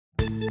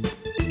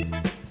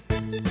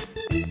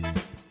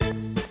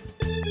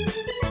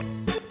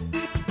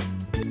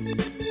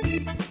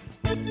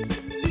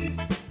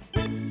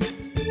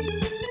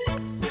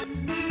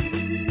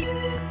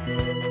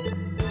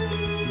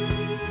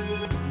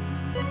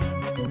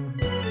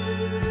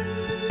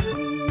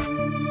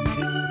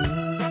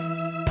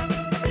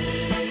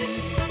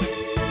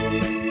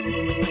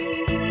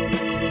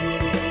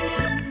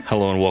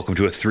Hello and welcome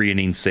to a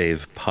 3-inning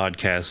save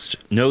podcast.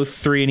 No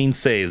 3-inning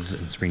saves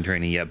in spring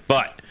training yet,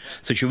 but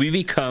so should we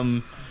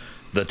become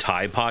the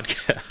tie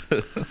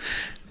podcast?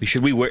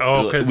 Should we? We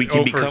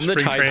can become the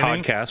tie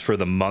podcast for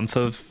the month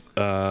of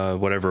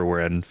whatever we're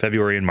in,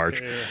 February and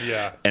March.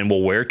 Yeah, and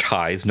we'll wear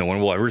ties. No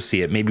one will ever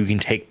see it. Maybe we can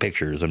take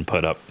pictures and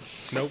put up.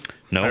 Nope.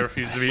 No, I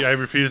refuse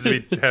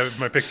to have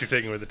my picture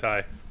taken with a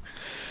tie.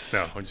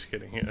 No, I'm just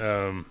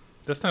kidding.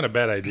 That's not a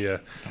bad idea.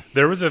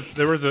 There was a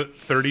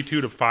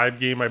 32-5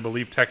 game. I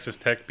believe Texas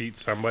Tech beat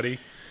somebody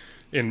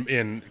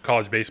in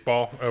college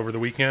baseball over the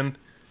weekend.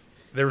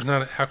 There was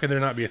not. How can there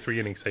not be a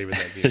 3-inning save in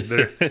that game?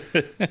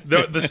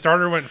 The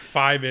starter went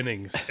 5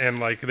 innings, and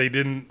like they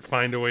didn't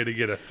find a way to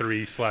get a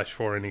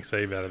 3/4 inning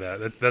save out of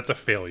that. That's a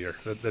failure.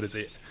 That is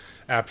an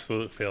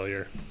absolute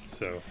failure.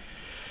 So,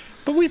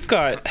 but we've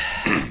got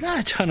not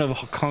a ton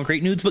of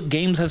concrete news, but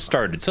games have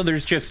started. So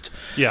there's just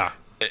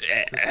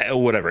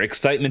whatever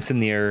excitement's in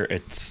the air.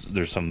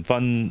 There's some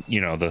fun,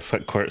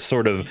 the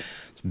sort of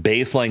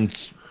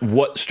baseline.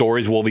 What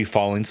stories will be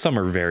falling? Some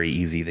are very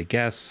easy to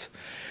guess.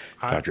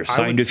 Dodgers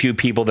signed a few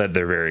people that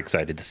they're very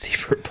excited to see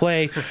for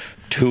play.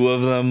 2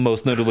 of them,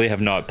 most notably, have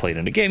not played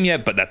in a game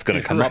yet, but that's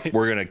going to come up.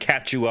 We're going to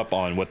catch you up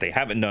on what they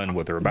haven't done,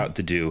 what they're about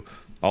to do,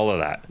 all of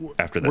that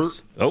after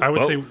this. I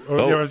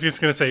was just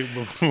going to say,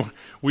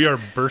 we are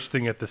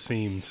bursting at the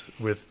seams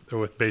with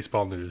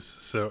baseball news.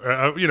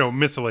 So,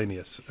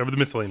 miscellaneous, of the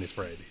miscellaneous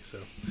variety. So,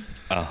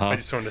 I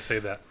just wanted to say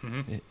that.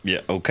 Mm-hmm.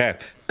 Yeah, okay.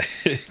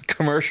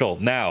 Commercial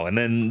now, and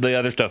then the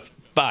other stuff.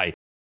 Bye.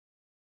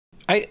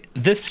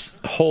 This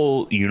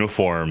whole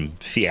uniform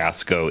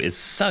fiasco is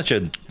such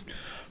a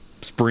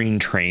spring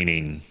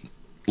training,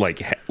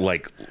 like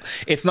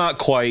it's not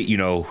quite,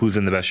 who's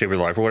in the best shape of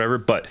their life or whatever,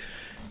 but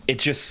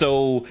it's just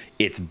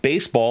it's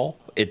baseball.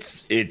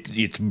 It's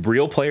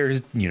real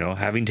players,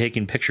 having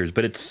taken pictures,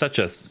 but it's such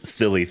a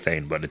silly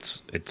thing,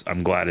 but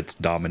I'm glad it's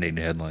dominating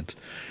headlines.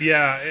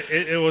 Yeah.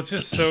 It was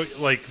just so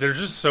there's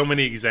just so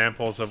many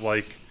examples of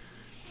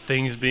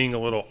things being a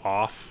little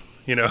off,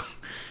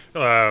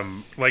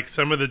 like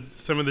some of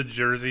the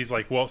jerseys,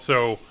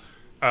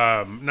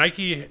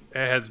 Nike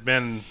has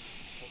been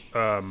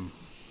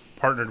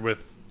partnered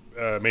with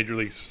Major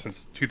League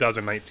since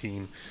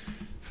 2019.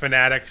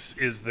 Fanatics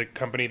is the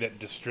company that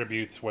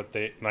distributes what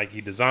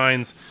Nike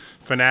designs.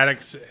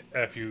 Fanatics,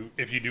 if you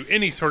do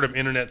any sort of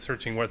internet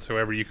searching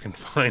whatsoever, you can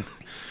find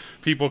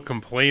people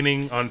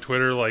complaining on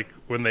Twitter,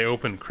 when they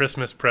open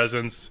Christmas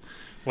presents,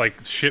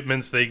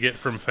 shipments they get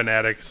from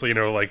Fanatics,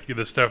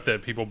 the stuff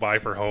that people buy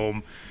for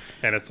home.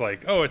 And it's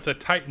it's a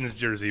Titans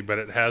jersey, but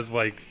it has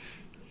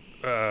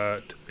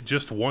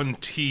just one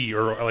T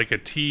or a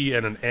T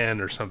and an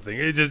N or something.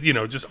 It just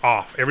just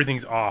off.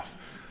 Everything's off.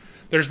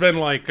 There's been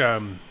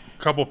a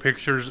couple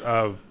pictures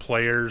of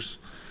players.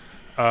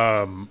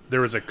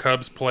 There was a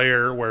Cubs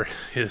player where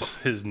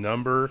his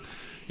number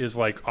is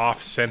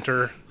off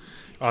center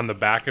on the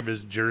back of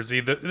his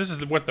jersey. This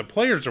is what the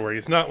players are wearing.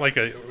 It's not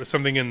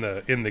something in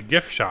the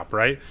gift shop,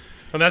 right?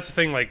 And that's the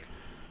thing.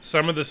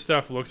 Some of the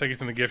stuff looks like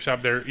it's in the gift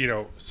shop. There,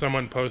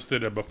 someone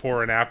posted a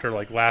before and after,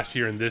 last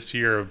year and this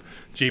year, of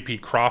J.P.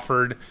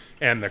 Crawford,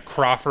 and the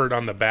Crawford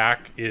on the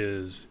back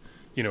is,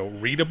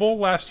 readable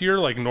last year,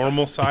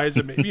 normal size.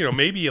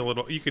 Maybe a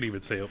little. You could even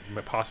say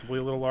possibly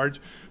a little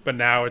large, but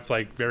now it's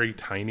very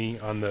tiny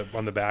on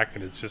the back,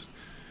 and it's just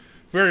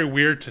very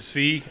weird to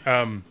see.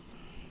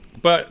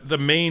 But the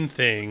main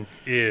thing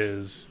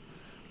is,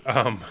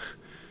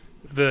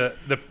 the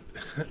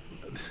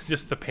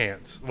just the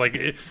pants,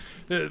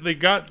 It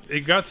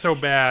got so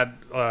bad,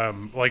 I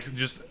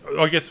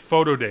guess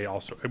photo day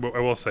also. I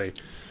will say,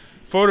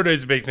 photo day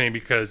is a big thing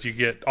because you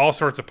get all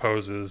sorts of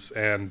poses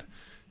and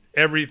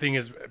everything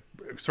is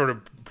sort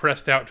of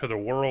pressed out to the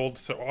world.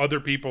 So other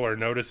people are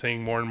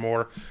noticing more and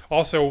more.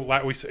 Also,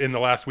 in the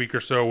last week or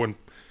so, when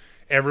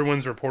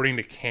everyone's reporting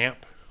to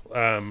camp,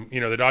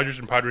 the Dodgers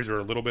and Padres were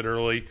a little bit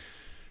early.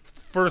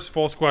 First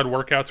full squad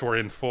workouts were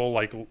in full,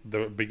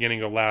 the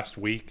beginning of last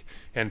week,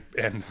 and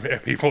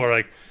people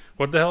are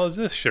what the hell is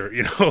this shirt?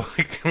 What's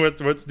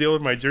the deal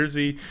with my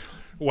jersey?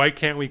 Why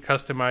can't we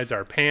customize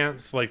our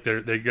pants?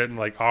 They're getting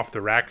off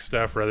the rack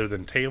stuff rather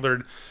than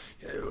tailored.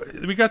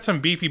 We got some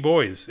beefy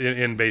boys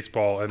in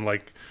baseball, and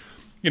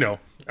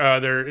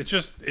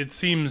it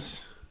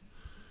seems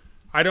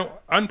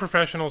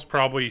unprofessional is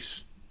probably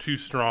too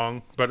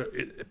strong,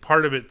 but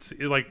part of it's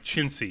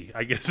chintzy,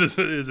 I guess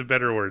is a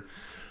better word.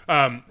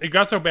 It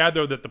got so bad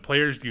though that the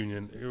players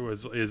union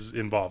is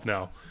involved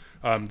now.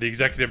 The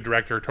executive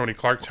director, Tony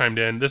Clark, chimed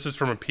in. This is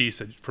from a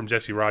piece from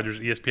Jesse Rogers,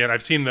 ESPN.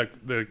 I've seen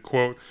the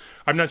quote.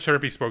 I'm not sure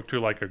if he spoke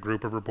to a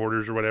group of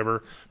reporters or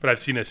whatever, but I've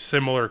seen a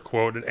similar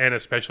quote, and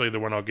especially the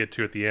one I'll get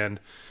to at the end.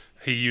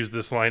 He used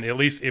this line, at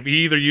least if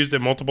he either used it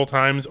multiple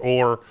times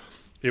or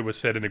it was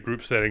said in a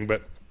group setting,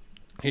 but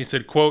he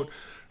said, quote,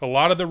 "A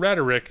lot of the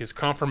rhetoric is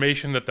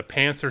confirmation that the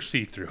pants are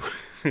see-through."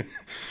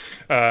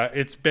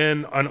 It's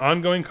been an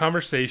ongoing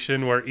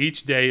conversation where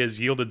each day has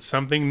yielded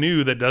something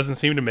new that doesn't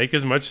seem to make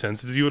as much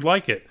sense as you would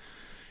like it.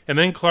 And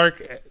then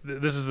Clark,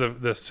 this is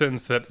the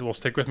sentence that will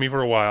stick with me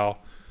for a while.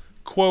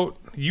 quote,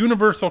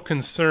 universal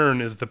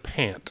concern is the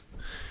pant.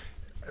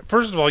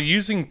 First of all,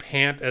 using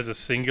pant as a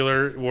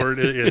singular word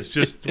is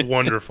just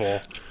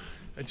wonderful.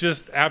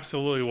 Just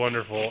absolutely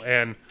wonderful.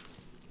 And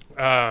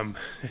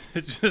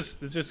it's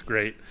just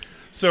great.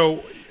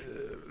 So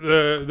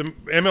the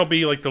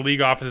MLB, like the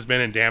league office, has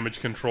been in damage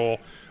control.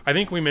 I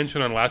think we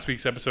mentioned on last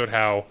week's episode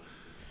how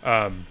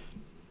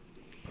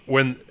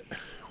when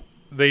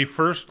they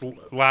first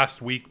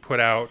last week put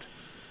out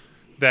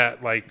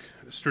that like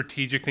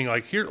strategic thing,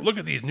 like, here, look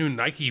at these new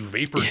Nike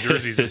Vapor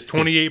jerseys. It's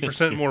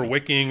 28% more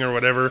wicking or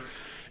whatever.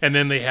 And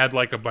then they had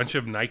like a bunch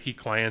of Nike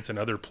clients and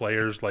other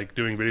players like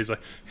doing videos like,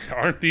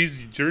 aren't these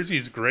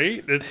jerseys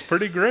great? It's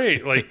pretty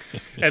great. Like,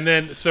 and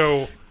then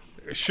so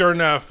sure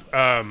enough,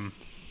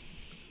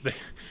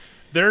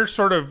 their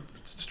sort of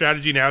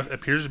strategy now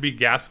appears to be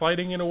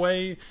gaslighting in a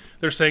way.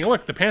 They're saying,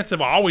 look, the pants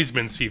have always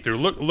been see-through.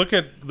 Look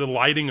at the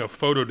lighting of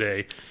Photo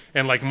Day.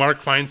 And like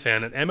Mark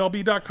Feinsand, an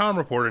MLB.com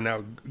reporter,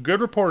 now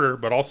good reporter,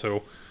 but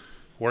also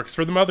works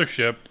for the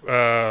mothership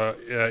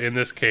in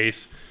this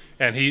case.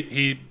 And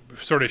he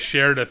sort of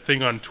shared a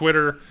thing on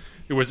Twitter.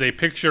 It was a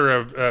picture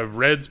of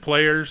Reds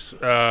players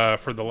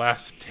for the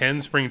last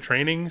 10 spring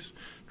trainings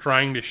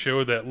trying to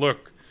show that,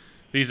 look,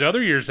 these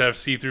other years have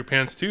see-through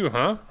pants too,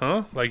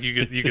 huh? Like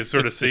you could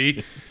sort of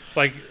see.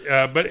 Like,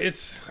 but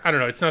it's, I don't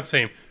know, it's not the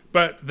same.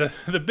 But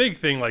the big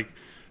thing, like,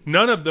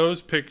 none of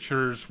those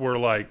pictures were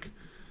like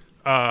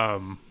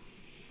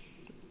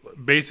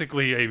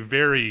basically a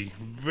very,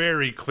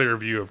 very clear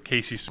view of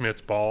Casey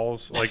Schmidt's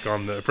balls, like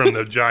on the from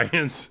the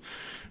Giants.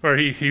 Where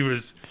he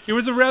was, it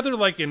was a rather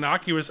like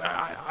innocuous. Look,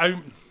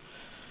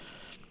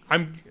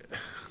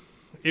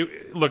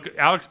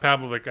 Alex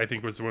Pavlovic, I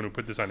think, was the one who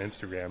put this on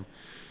Instagram.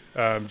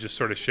 Just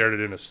sort of shared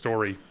it in a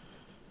story,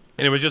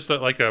 and it was just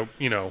like a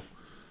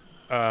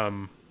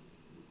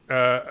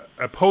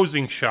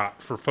posing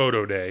shot for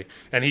Photo Day,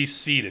 and he's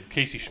seated.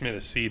 Casey Schmidt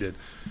is seated,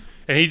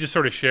 and he just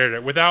sort of shared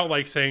it without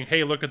like saying,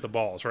 "Hey, look at the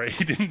balls," right?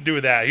 He didn't do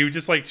that. He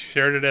just like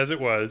shared it as it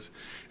was,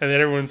 and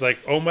then everyone's like,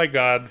 "Oh my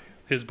God,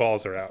 his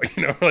balls are out,"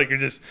 like you're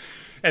just.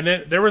 And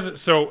then there was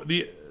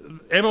the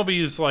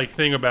MLB's like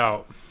thing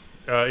about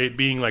it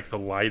being like the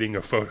lighting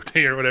of Photo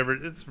Day or whatever.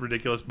 It's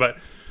ridiculous, but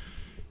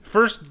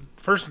first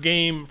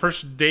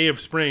day of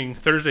spring,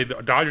 Thursday, the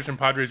Dodgers and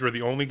Padres were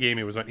the only game.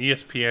 It was on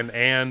ESPN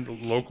and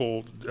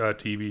local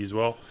TV as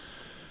well.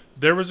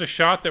 There was a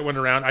shot that went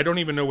around. I don't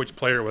even know which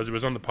player it was. It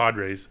was on the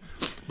Padres,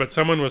 but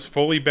someone was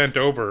fully bent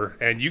over,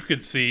 and you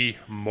could see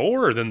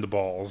more than the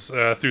balls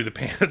through the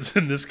pants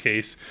in this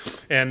case.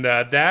 And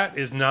that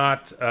is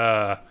not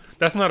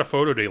that's not a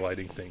Photo Day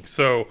lighting thing.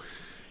 So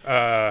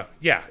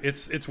yeah,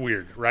 it's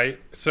weird, right?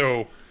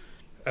 So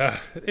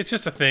it's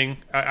just a thing.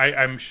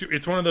 I'm sure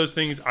it's one of those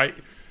things.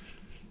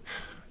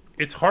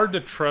 It's hard to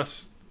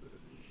trust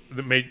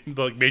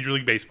like Major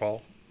League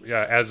Baseball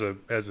as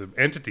an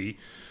entity,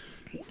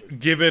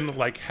 given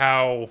like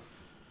how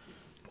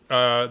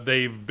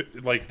they've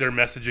like their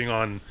messaging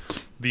on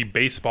the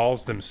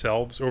baseballs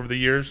themselves over the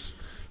years.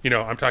 I'm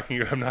not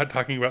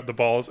talking about the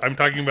balls. I'm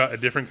talking about a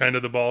different kind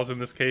of the balls in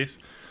this case.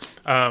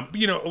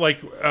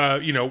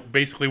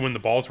 Basically when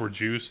the balls were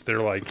juiced, they're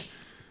like,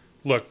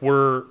 look,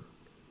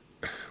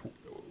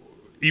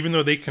 even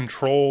though they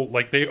control,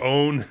 like they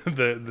own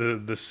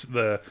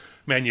the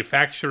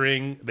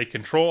manufacturing, they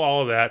control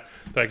all of that.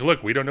 Like,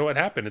 look, we don't know what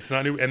happened. It's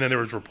not new. And then there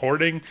was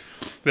reporting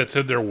that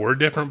said there were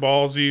different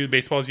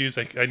baseballs used.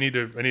 Like, I need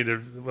to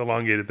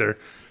elongate it there.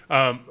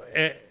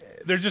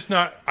 They're just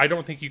not. I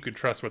don't think you could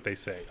trust what they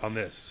say on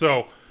this.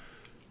 So,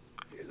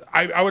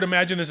 I would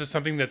imagine this is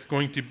something that's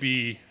going to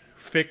be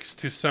fixed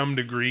to some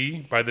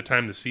degree by the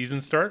time the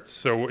season starts.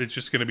 So it's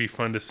just going to be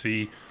fun to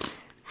see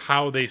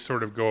how they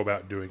sort of go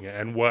about doing it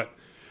and what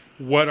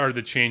are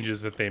the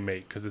changes that they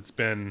make, because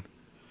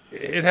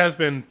it has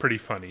been pretty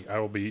funny.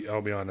 I'll be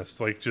honest,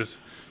 like just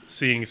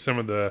seeing some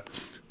of the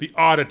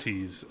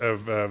oddities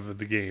of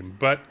the game.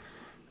 But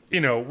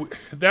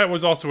that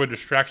was also a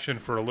distraction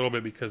for a little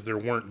bit because there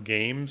weren't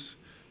games.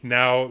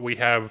 Now we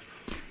have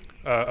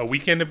a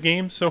weekend of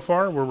games so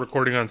far. We're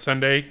recording on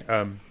Sunday.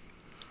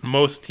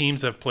 Most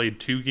teams have played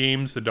 2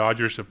 games. The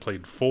Dodgers have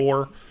played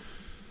 4.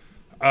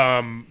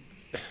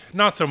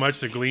 Not so much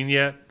to glean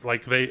yet.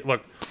 Like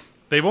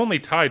they've only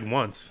tied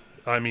once.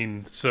 I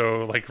mean,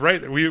 so like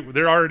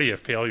they're already a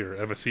failure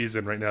of a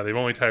season right now. They've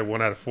only tied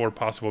 1 out of 4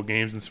 possible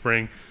games in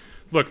spring.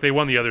 Look, they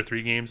won the other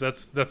 3 games.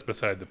 That's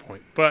beside the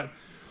point. But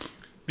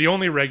the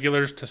only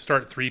regulars to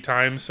start 3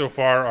 times so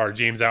far are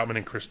James Outman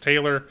and Chris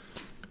Taylor.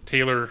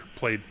 Taylor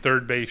played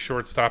third base,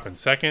 shortstop, and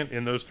second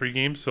in those 3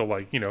 games.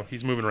 So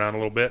he's moving around a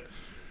little bit.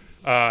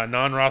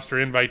 Non-roster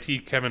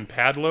invitee Kevin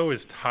Padlow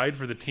is tied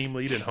for the team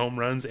lead in home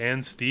runs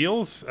and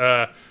steals.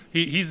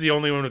 He's the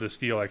only one with a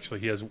steal,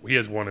 actually. He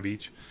has 1 of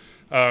each.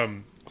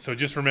 So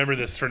just remember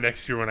this for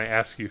next year when I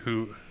ask you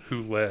who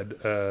led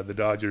the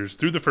Dodgers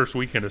through the first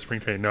weekend of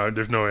spring training. No,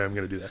 there's no way I'm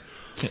going to do that.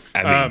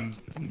 I mean,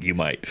 you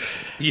might.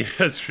 Yeah,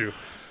 that's true.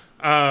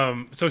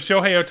 So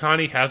Shohei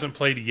Ohtani hasn't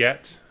played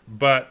yet,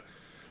 but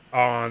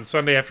on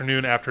Sunday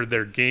afternoon after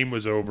their game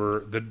was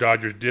over, the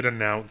Dodgers did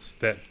announce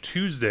that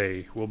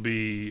Tuesday will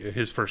be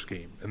his first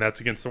game, and that's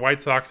against the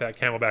White Sox at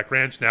Camelback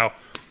Ranch. Now,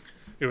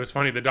 it was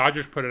funny. The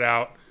Dodgers put it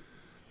out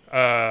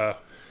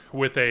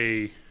with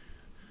a,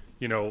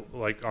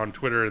 like on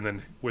Twitter, and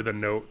then with a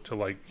note to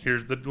like,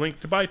 here's the link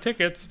to buy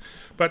tickets.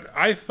 But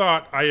I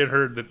thought I had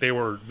heard that they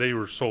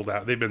were sold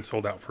out. They've been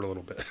sold out for a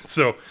little bit.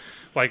 So,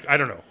 like, I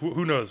don't know.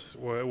 Who knows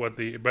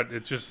but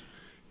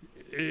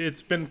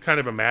it's been kind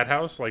of a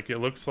madhouse. Like, it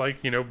looks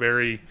like,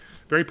 very,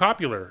 very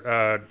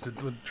popular.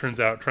 Turns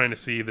out, trying to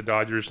see the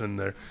Dodgers and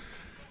their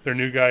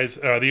new guys.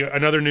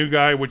 Another new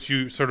guy, which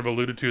you sort of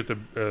alluded to at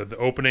the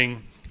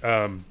opening,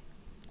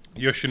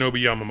 Yoshinobu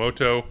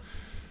Yamamoto.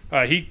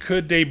 He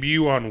could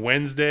debut on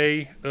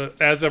Wednesday.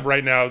 As of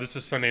right now, this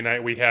is Sunday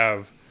night. We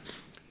have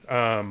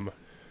Ryan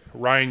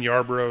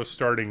Yarbrough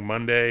starting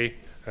Monday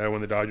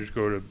when the Dodgers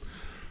go to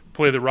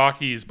play the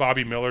Rockies.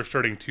 Bobby Miller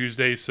starting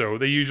Tuesday. So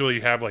they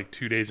usually have like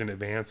 2 days in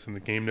advance in the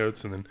game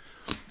notes. And then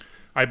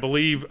I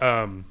believe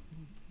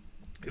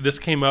this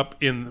came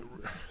up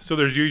so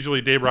there's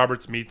usually Dave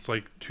Roberts meets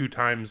like 2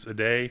 times a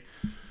day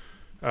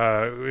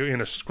in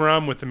a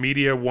scrum with the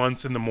media,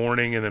 once in the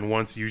morning and then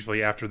once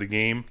usually after the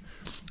game.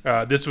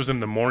 This was in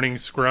the morning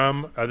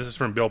scrum. This is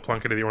from Bill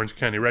Plunkett of the Orange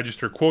County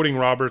Register, quoting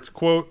Roberts,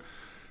 quote,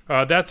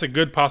 that's a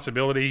good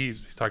possibility.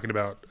 He's talking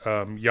about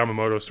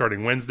Yamamoto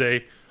starting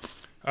Wednesday.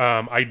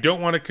 I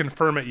don't want to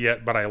confirm it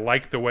yet, but I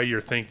like the way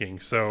you're thinking.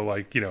 So,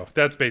 like,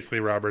 that's basically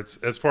Roberts.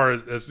 As far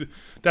as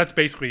that's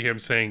basically him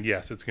saying,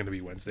 yes, it's going to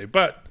be Wednesday.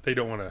 But they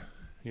don't want to,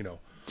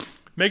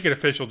 make it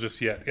official just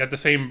yet.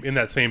 In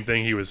that same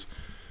thing, he was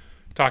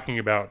talking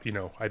about,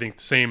 I think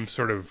the same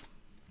sort of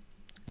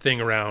thing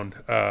around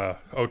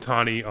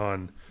Ohtani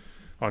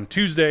on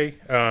Tuesday,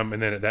 and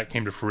then that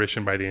came to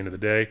fruition by the end of the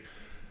day.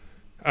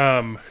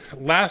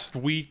 Last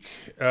week,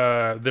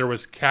 there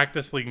was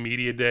Cactus League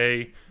Media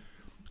Day,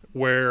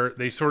 where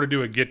they sort of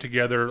do a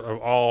get-together of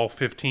all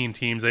 15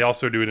 teams. They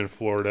also do it in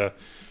Florida,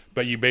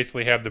 but you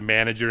basically have the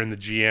manager and the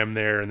GM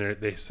there, and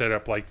they set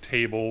up like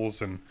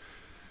tables, and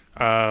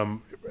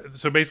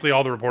so basically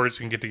all the reporters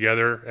can get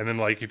together, and then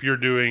like if you're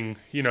doing,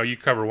 you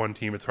cover one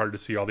team, it's hard to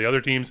see all the other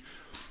teams.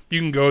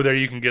 You can go there,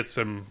 you can get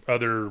some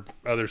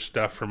other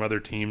stuff from other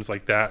teams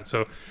like that.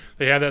 So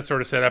they have that sort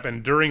of set up,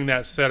 and during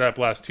that setup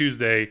last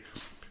Tuesday,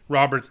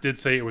 Roberts did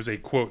say it was a,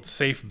 quote,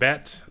 safe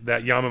bet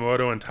that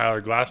Yamamoto and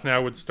Tyler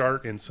Glasnow would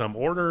start in some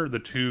order, the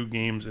 2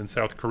 games in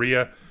South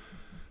Korea.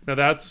 Now,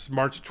 that's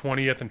March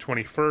 20th and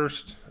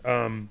 21st.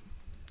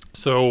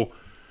 So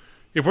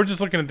if we're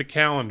just looking at the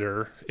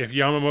calendar, if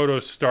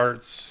Yamamoto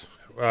starts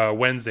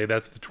Wednesday,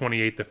 that's the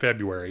 28th of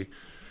February,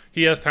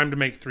 he has time to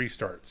make 3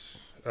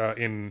 starts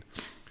in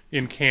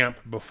camp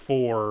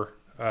before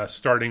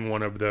starting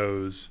one of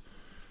those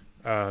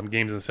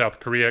games in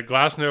South Korea.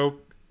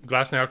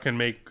 Glasnow can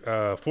make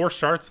 4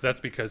 starts. That's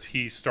because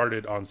he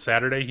started on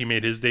Saturday. He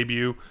made his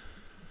debut.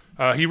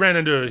 He ran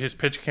into his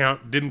pitch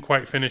count, didn't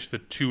quite finish the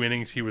 2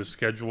 innings he was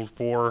scheduled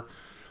for.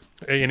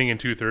 Inning and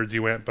 2/3 he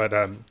went, but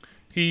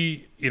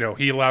he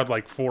allowed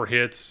like 4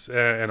 hits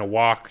and a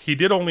walk. He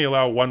did only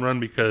allow 1 run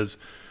because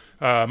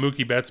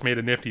Mookie Betts made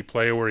a nifty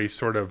play where he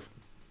sort of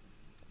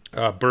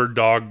bird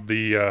dogged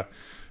a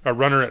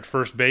runner at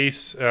first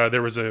base.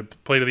 There was a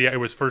play it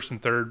was first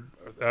and third,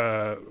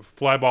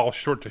 fly ball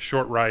short to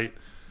short right.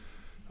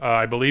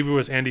 I believe it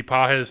was Andy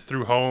Pajes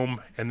threw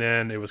home, and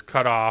then it was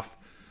cut off.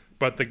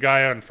 But the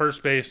guy on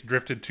first base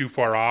drifted too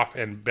far off,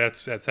 and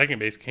Betts at second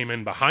base came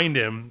in behind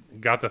him,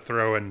 got the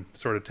throw, and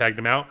sort of tagged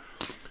him out.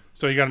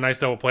 So he got a nice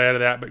double play out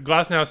of that. But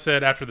Glasnow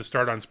said after the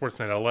start on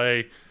Sportsnet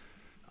LA,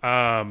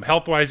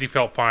 health-wise, he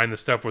felt fine. The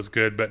stuff was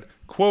good. But,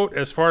 quote,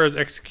 as far as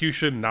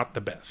execution, not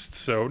the best.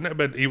 So,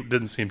 but he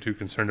didn't seem too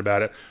concerned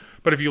about it.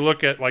 But if you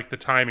look at, like, the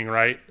timing,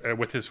 right,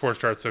 with his 4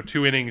 starts, so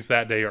 2 innings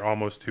that day are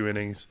almost 2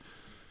 innings.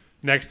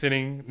 Next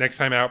inning, next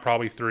time out,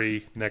 probably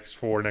 3. Next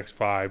 4, next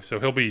 5.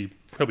 So he'll be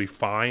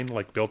fine,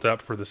 like built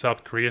up for the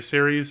South Korea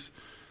series.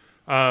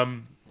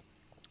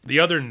 The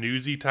other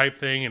newsy type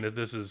thing, and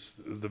this is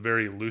the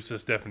very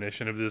loosest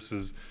definition of this,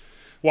 is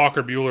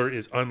Walker Buehler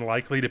is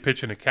unlikely to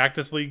pitch in a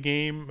Cactus League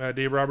game,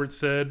 Dave Roberts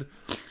said.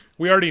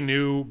 We already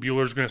knew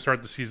Buehler's going to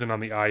start the season on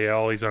the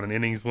IL. He's on an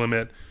innings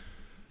limit.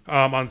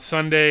 On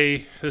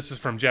Sunday, this is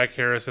from Jack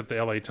Harris at the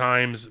LA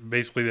Times,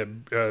 basically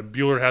that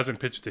Buehler hasn't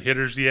pitched to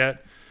hitters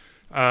yet.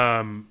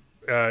 In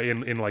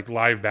like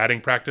live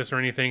batting practice or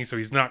anything, so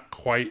he's not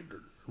quite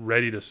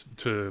ready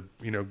to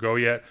go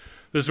yet.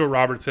 This is what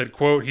Robert said,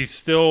 quote, he's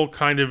still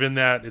kind of in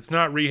that, it's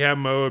not rehab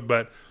mode,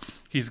 but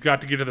he's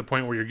got to get to the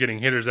point where you're getting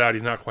hitters out.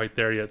 He's not quite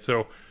there yet.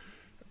 So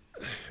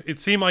it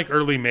seemed like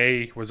early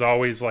May was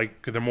always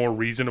like the more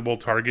reasonable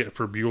target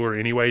for Buehler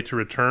anyway to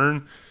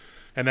return.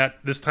 And that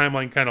this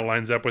timeline kind of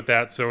lines up with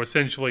that. So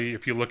essentially,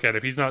 if you look at it,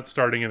 if he's not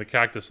starting in the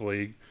Cactus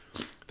League,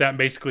 that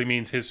basically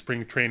means his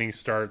spring training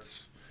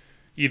starts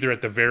either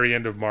at the very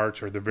end of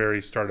March or the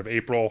very start of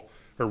April,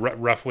 or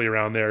roughly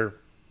around there.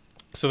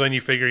 So then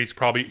you figure he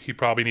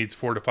probably needs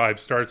 4 to 5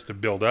 starts to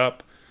build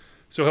up.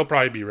 So he'll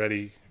probably be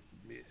ready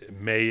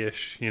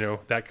May-ish,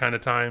 that kind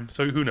of time.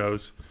 So who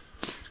knows?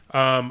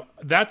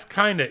 That's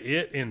kind of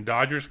it in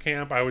Dodgers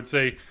camp. I would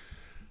say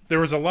there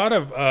was a lot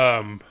of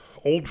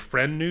old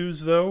friend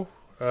news though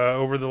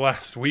over the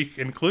last week,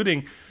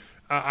 including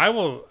I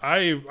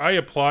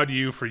applaud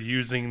you for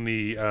using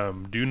the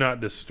do not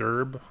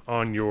disturb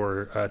on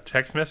your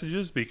text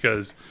messages,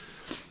 because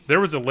there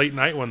was a late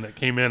night one that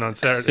came in on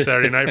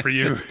Saturday night for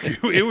you.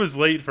 It was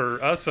late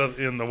for us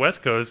in the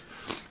West Coast,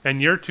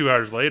 and you're 2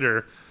 hours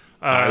later.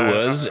 I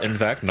was, in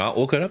fact, not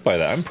woken up by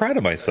that. I'm proud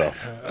of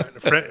myself.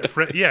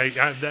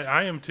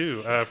 I am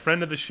too.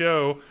 Friend of the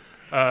show,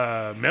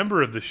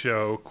 member of the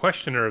show,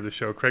 questioner of the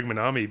show, Craig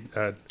Manami.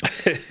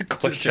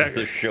 Questioner of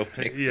the show.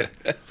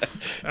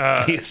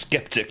 He's a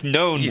skeptic,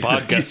 known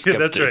podcast skeptic.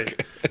 That's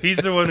right. He's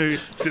the one who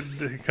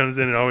comes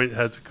in and always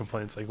has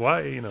complaints like,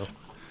 why,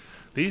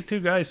 these two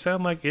guys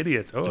sound like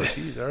idiots. Oh,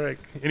 geez, all right.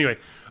 Anyway,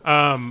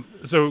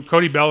 so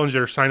Cody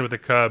Bellinger signed with the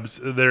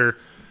Cubs.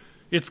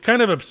 It's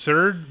kind of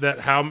absurd that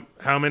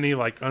how many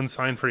like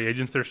unsigned free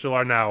agents there still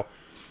are now.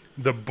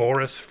 The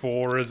Boris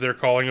Four, as they're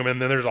calling them,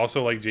 and then there's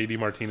also like JD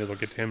Martinez. I'll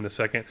get to him in a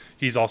second.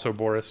 He's also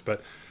Boris.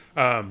 But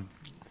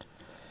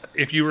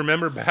if you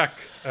remember back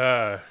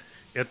at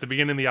the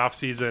beginning of the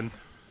offseason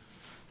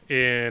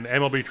in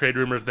MLB Trade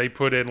Rumors, they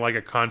put in like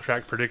a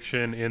contract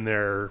prediction in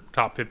their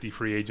top 50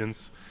 free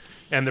agents.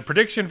 And the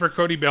prediction for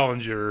Cody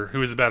Bellinger,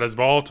 who is about as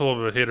volatile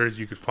of a hitter as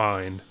you could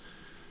find,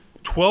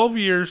 12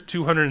 years,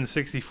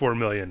 $264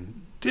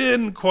 million.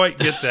 Didn't quite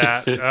get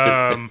that.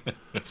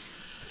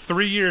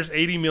 3 years,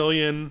 $80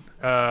 million.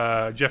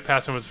 Jeff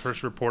Passan was the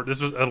first report.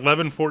 This was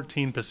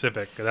 11:14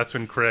 Pacific. That's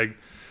when Craig,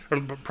 or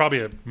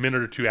probably a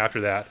minute or two after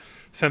that,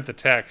 sent the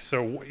text.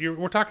 So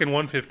we're talking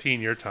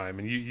 1:15 your time,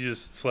 and you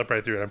just slept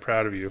right through it. I'm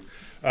proud of you.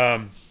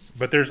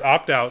 But there's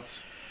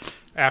opt-outs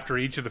after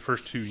each of the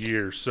first 2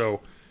 years. So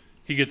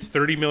he gets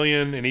 $30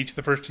 million in each of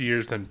the first 2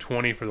 years, then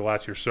 20 for the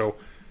last year. So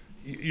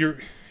you're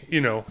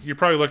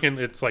probably looking,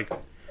 it's like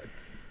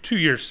 2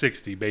 years,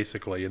 60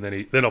 basically, and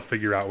then he'll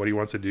figure out what he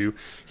wants to do.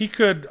 He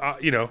could,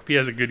 if he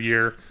has a good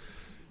year,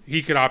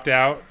 he could opt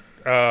out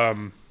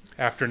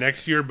after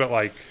next year. But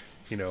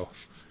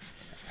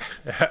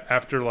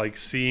after like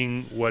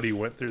seeing what he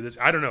went through this,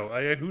 I don't know.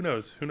 Who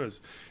knows?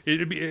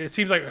 It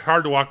seems like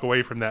hard to walk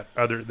away from that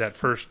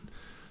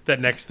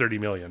next $30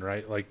 million,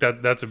 right? Like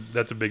that's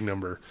a big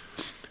number.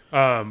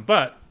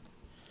 But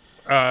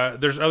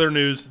there's other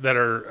news that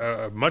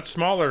are much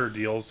smaller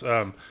deals.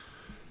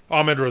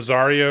 Ahmed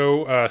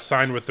Rosario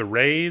signed with the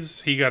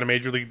Rays. He got a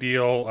major league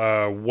deal,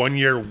 1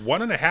 year,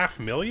 $1.5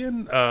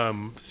 million.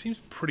 Seems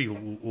pretty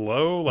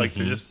low. Like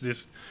just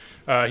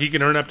he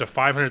can earn up to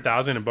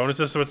 $500,000 in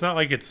bonuses, so it's not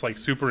like it's like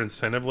super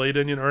incentive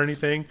laden or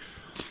anything.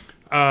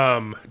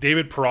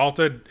 David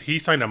Peralta, he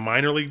signed a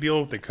minor league deal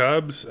with the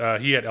Cubs.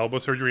 He had elbow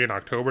surgery in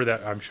October.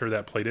 That I'm sure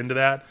that played into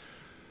that.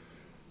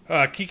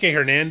 Kike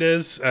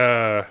Hernandez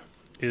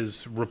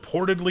is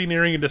reportedly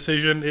nearing a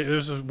decision. It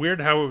was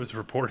weird how it was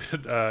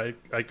reported.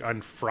 Like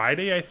on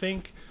Friday, I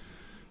think,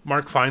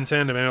 Mark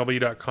Feinsand of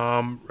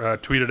MLB.com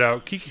tweeted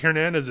out, Kike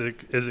Hernandez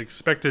is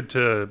expected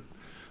to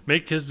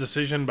make his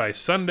decision by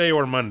Sunday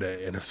or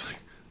Monday. And it's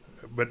like,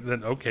 but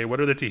then, okay,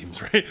 what are the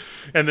teams, right?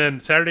 And then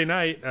Saturday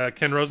night,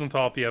 Ken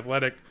Rosenthal at The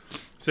Athletic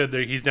said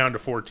that he's down to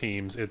 4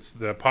 teams. It's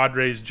the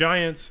Padres,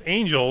 Giants,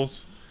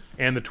 Angels,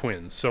 and the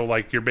Twins. So,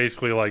 like, you're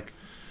basically like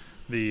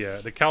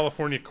the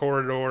California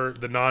corridor,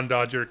 the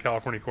non-Dodger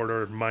California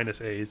corridor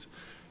minus A's,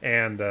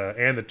 and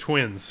the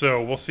Twins.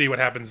 So we'll see what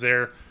happens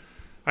there.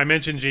 I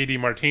mentioned JD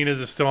Martinez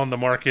is still on the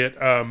market.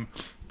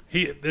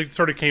 It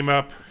sort of came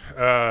up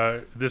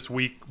this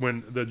week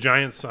when the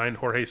Giants signed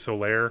Jorge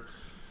Soler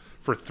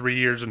for 3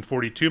 years and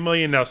 $42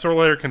 million. Now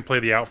Soler can play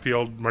the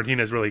outfield.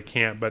 Martinez really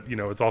can't, but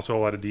it's also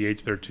a lot of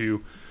DH there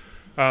too.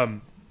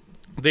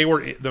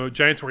 The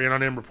Giants were in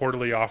on him,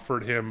 reportedly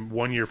offered him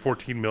 1 year,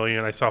 $14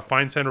 million. I saw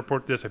Feinsand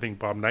report this. I think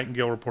Bob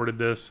Nightingale reported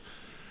this.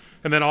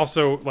 And then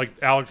also, like,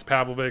 Alex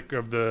Pavlovic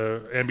of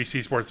the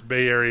NBC Sports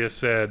Bay Area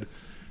said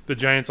the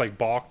Giants, like,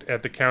 balked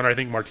at the counter. I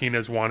think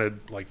Martinez wanted,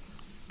 like,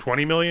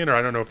 $20 million, or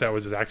I don't know if that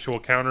was his actual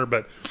counter,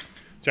 but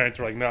Giants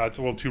were like, no, it's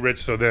a little too rich.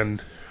 So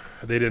then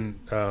they didn't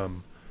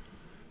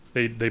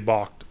they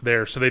balked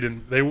there. So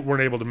they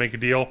weren't able to make a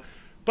deal.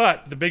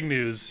 But the big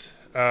news,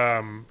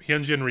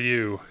 Hyunjin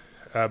Ryu,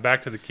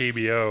 back to the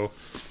KBO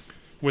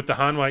with the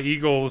Hanwha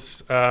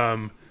Eagles.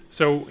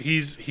 So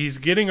he's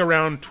getting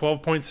around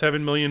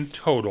 $12.7 million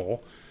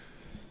total.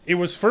 It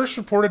was first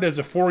reported as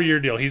a 4-year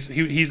deal.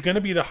 He's going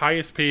to be the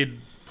highest paid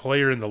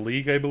player in the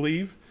league, I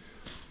believe.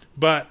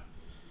 But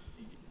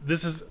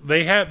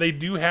they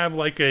do have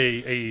like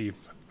a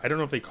I don't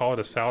know if they call it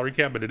a salary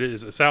cap, but it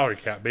is a salary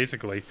cap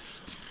basically.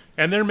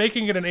 And they're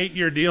making it an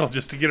 8-year deal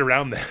just to get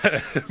around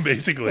that,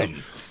 basically.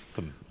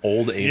 Some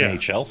old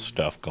NHL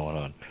stuff going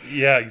on.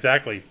 Yeah,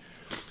 exactly.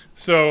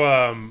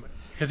 So,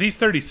 because he's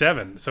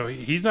 37, so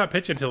he's not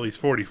pitching until he's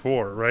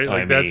 44, right?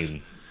 Like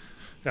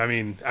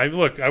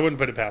I wouldn't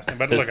put it past him,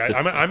 but look,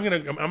 I'm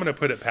gonna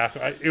put it past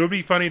him. It would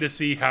be funny to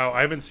see how,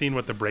 I haven't seen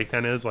what the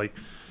breakdown is, like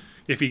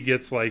if he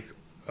gets like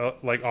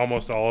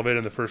almost all of it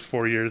in the first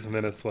 4 years, and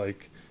then it's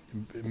like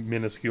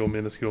minuscule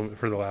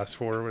for the last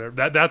 4 or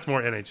whatever. That's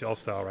more NHL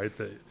style, right?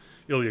 The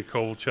Ilya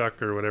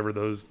Kovalchuk or whatever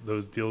those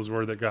deals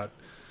were that got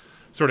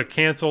sort of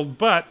canceled.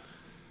 But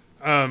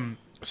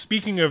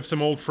speaking of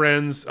some old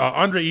friends,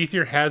 Andre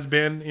Ethier has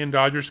been in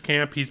Dodgers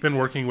camp. He's been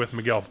working with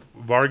Miguel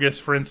Vargas,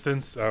 for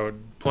instance,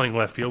 playing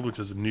left field, which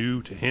is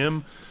new to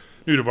him,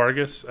 new to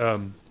Vargas.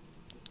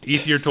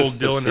 Ethier told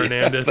Dylan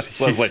Hernandez.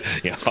 So I was like,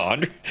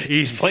 Andre,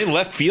 he's playing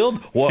left field?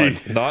 One,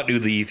 not new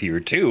to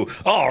Ethier. Two,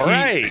 all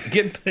right,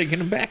 get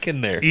him back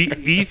in there.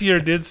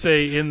 Ethier did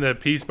say in the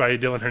piece by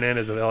Dylan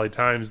Hernandez of the LA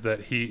Times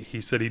that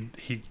he said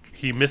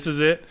he misses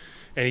it.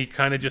 And he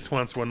kind of just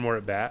wants one more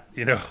at bat,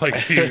 but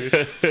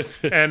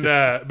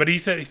he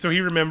said, so he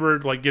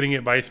remembered like getting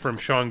advice from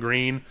Sean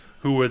Green,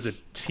 who was a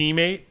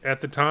teammate at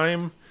the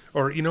time,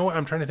 or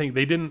I'm trying to think.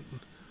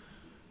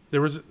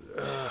 There was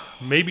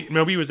maybe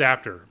it was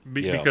after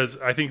because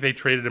I think they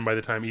traded him by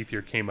the time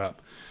Ethier came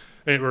up,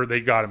 or they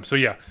got him. So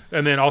yeah,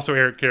 and then also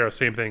Eric Caro,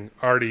 same thing,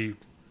 already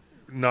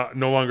no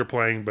longer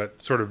playing, but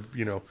sort of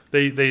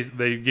they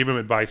gave him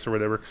advice or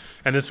whatever,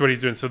 and this is what he's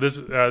doing. So this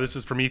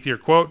is from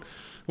Ethier, quote.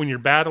 When you're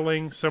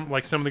battling, some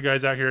of the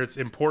guys out here, it's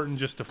important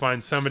just to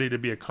find somebody to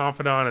be a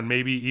confidant and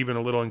maybe even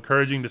a little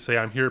encouraging to say,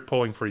 I'm here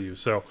pulling for you.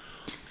 So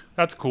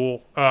that's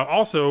cool.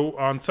 Also,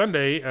 on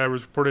Sunday, it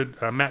was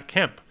reported Matt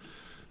Kemp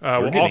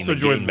will also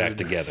join back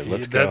together.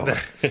 Let's go.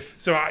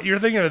 So you're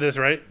thinking of this,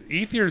 right?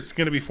 Ethier's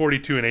going to be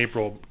 42 in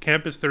April.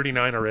 Kemp is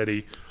 39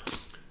 already.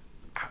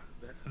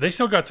 They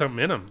still got something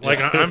in them.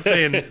 Like I'm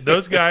saying,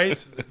 those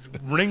guys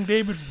ring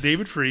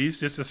David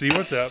Freese just to see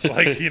what's up.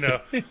 Like you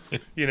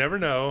never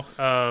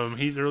know.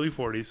 He's early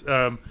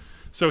 40s,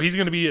 so he's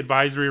going to be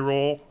advisory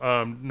role.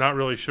 Not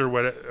really sure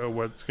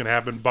what's going to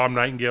happen. Bob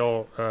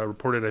Nightingale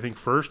reported, I think,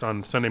 first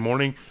on Sunday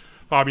morning.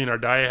 Bobby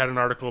Nardaya had an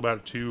article about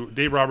it too.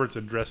 Dave Roberts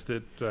addressed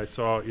it. I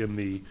saw in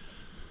the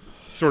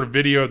sort of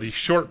video, the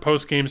short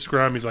post game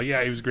scrum. He's like,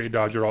 yeah, he was a great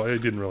Dodger. He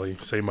didn't really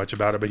say much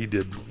about it, but he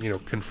did,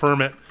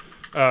 confirm it.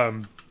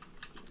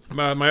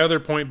 My other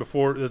point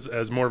before,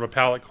 as more of a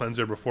palate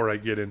cleanser before I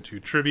get into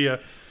trivia,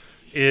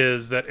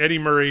 is that Eddie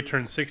Murray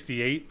turned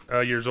 68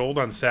 years old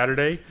on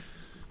Saturday.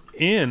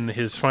 In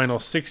his final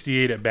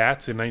 68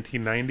 at-bats in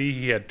 1990,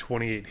 he had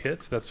 28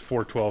 hits. That's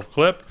 412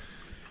 clip.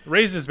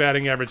 Raised his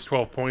batting average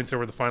 12 points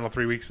over the final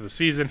 3 weeks of the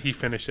season. He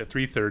finished at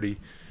 330,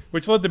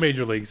 which led the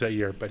major leagues that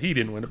year. But he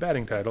didn't win a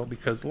batting title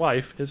because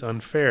life is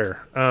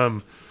unfair.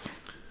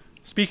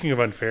 Speaking of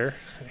unfair,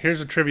 here's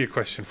a trivia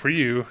question for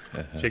you,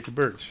 Jacob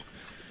Birch.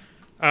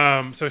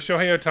 So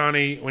Shohei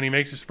Ohtani, when he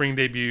makes his spring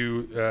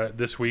debut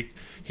this week,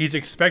 he's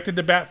expected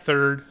to bat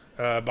third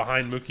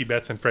behind Mookie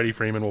Betts and Freddie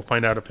Freeman. We'll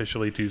find out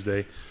officially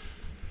Tuesday.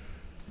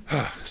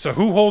 So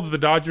who holds the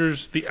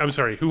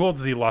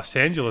Los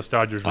Angeles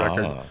Dodgers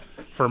record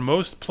for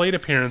most plate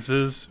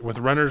appearances with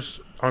runners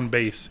on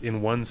base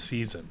in one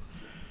season?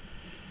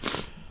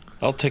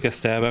 I'll take a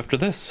stab after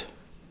this.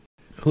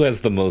 Who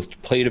has the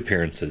most plate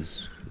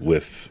appearances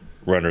with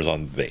runners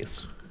on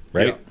base?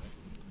 Right? Yeah,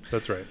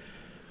 that's right.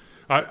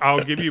 I'll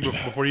give you,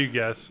 before you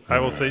guess, I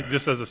will say,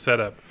 just as a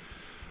setup.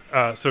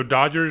 So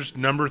Dodgers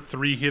number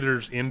 3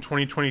 hitters in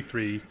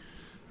 2023,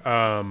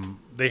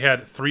 they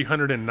had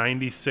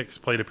 396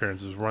 plate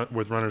appearances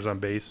with runners on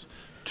base.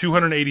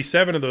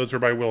 287 of those were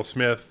by Will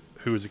Smith,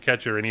 who was a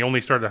catcher, and he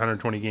only started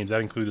 120 games. That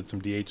included some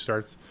DH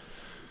starts.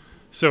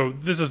 So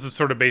this is the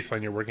sort of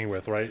baseline you're working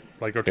with, right?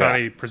 Like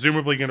Ohtani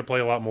presumably going to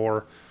play a lot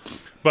more.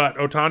 But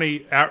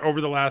Ohtani,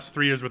 over the last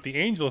 3 years with the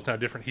Angels, now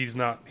different.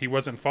 He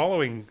wasn't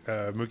following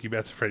Mookie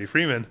Betts and Freddie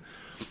Freeman.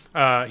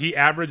 He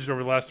averaged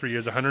over the last 3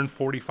 years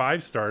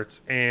 145 starts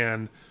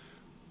and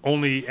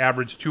only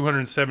averaged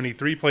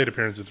 273 plate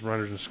appearances with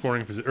runners in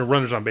scoring or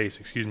runners on base.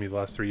 The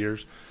last 3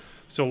 years.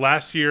 So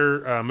last year,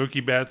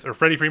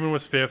 Freddie Freeman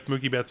was 5th.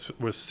 Mookie Betts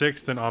was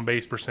 6th in on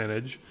base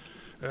percentage.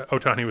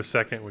 Ohtani was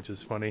 2nd, which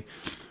is funny.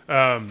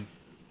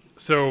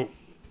 So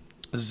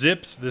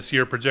Zips this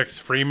year projects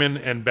Freeman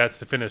and Betts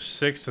to finish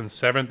 6th and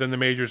 7th in the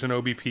majors in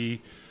OBP.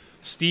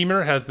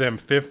 Steamer has them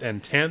 5th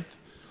and 10th.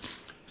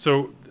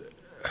 So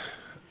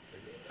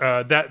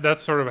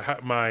that's sort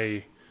of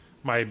my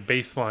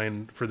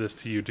baseline for this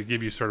to you, to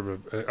give you sort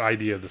of an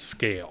idea of the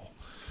scale.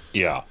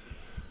 Yeah.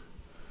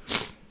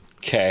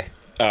 Okay.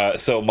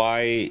 So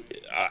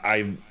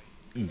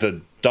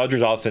the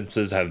Dodgers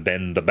offenses have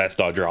been the best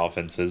Dodger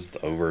offenses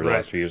over the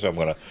last few years. So I'm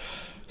going to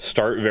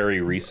start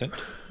very recent.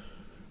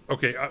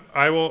 Okay,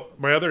 I will.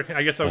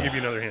 I guess I'll give you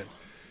another hint.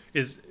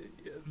 Is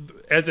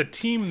as a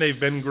team they've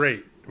been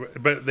great,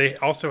 but they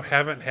also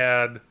haven't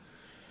had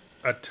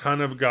a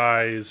ton of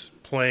guys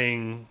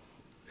playing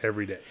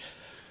every day.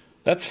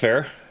 That's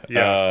fair.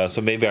 Yeah.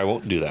 So maybe I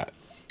won't do that.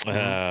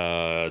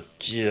 And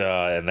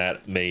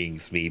that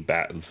makes me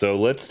bad. So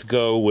let's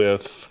go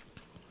with.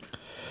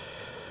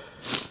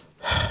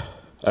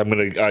 I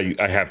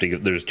have to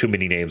give. There's too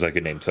many names I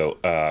could name, so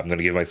I'm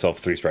gonna give myself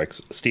 3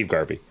 strikes. Steve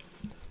Garvey.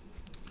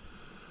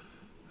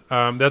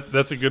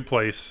 That's a good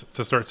place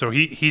to start. So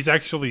he's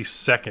actually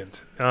 2nd.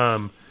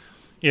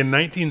 In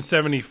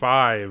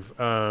 1975,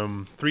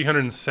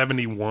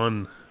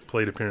 371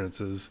 plate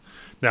appearances.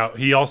 Now,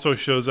 he also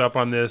shows up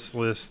on this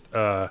list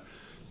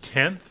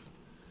 10th,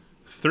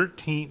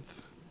 13th,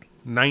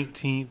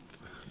 19th,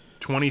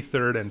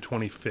 23rd, and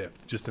 25th,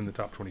 just in the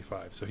top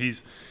 25. So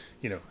he's,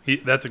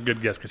 that's a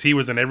good guess because he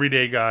was an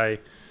everyday guy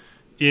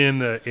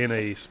in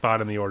a spot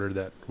in the order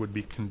that would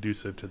be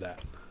conducive to that.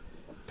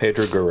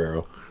 Pedro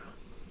Guerrero.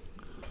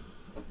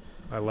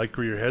 I like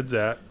where your head's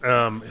at.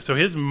 So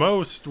his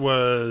most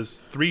was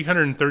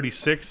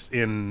 336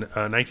 in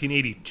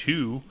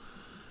 1982.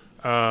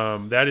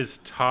 That is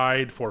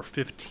tied for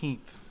 15th.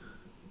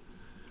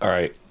 All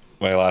right,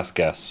 my last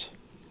guess.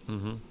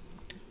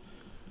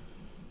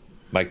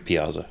 Mike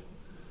Piazza.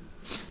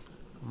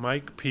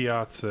 Mike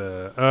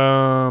Piazza.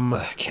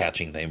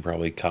 Catching thing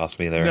probably cost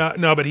me there.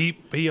 No, but he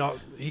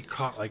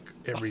caught like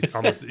every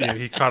almost.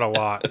 He caught a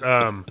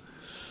lot.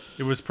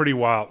 It was pretty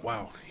wild.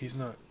 Wow, he's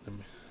not.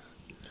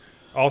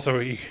 Also,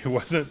 he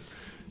wasn't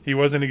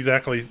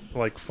exactly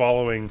like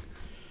following,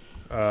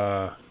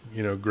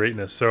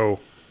 greatness. So,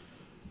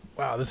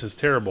 wow, this is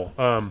terrible.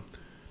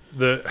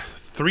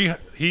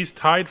 He's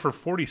tied for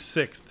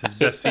 46th, his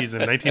best season,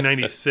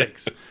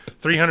 1996,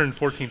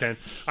 314 times.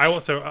 I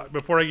will. So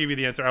before I give you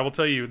the answer, I will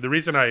tell you the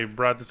reason I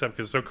brought this up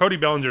because Cody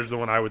Bellinger is the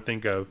one I would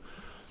think of.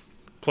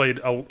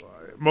 Played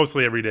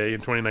mostly every day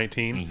in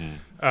 2019,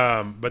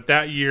 but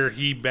that year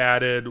he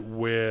batted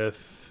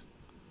with.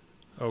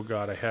 Oh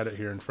God, I had it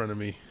here in front of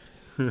me.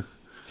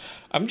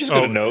 I'm just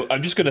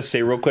gonna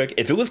say real quick,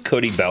 if it was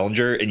Cody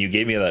Bellinger and you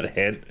gave me that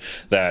hint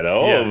that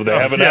they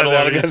haven't had a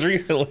lot of guys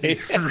recently,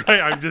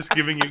 right? I'm just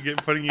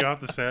putting you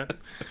off the scent.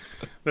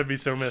 That'd be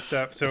so messed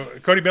up. So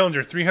Cody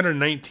Bellinger,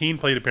 319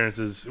 plate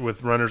appearances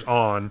with runners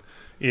on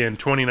in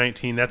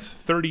 2019. That's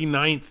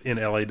 39th in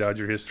LA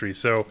Dodger history.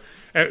 So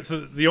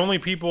the only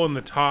people in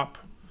the top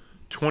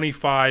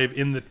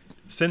 25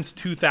 since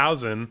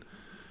 2000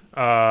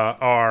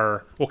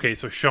 are okay.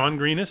 So Sean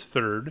Green is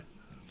third,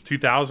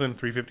 2,000,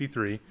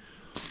 353.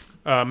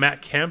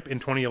 Matt Kemp in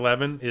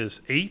 2011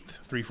 is 8th,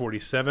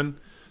 347.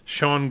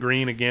 Sean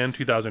Green again,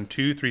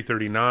 2002,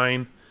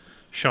 339.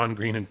 Sean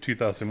Green in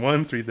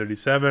 2001,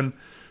 337.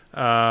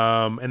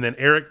 And then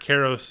Eric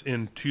Karros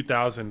in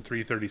 2000,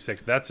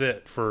 336. That's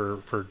it for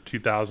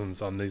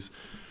 2000s on these.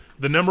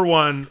 The number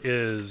one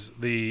is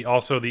the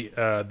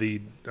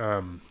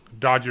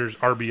Dodgers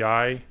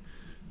RBI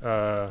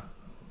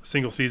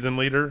single season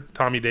leader,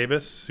 Tommy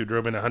Davis, who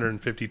drove in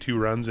 152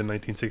 runs in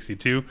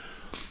 1962.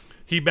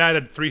 He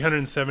batted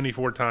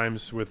 374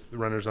 times with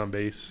runners on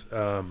base.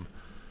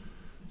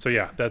 So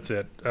yeah, that's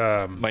it.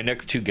 My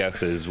next two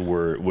guesses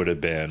would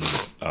have been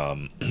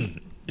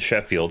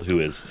Sheffield, who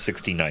is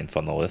 69th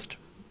on the list.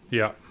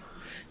 Yeah.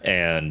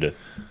 And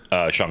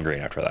Sean Green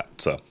after that.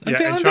 So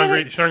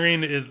and Sean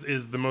Green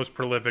is the most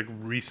prolific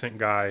recent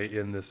guy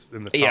in the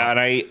top. Yeah, and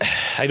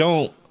I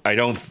don't.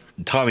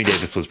 Tommy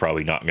Davis was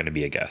probably not going to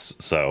be a guess.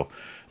 So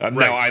right.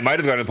 Now I might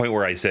have gotten to the point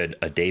where I said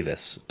a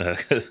Davis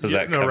because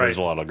that covers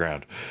a lot of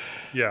ground.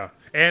 Yeah,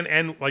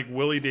 and like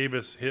Willie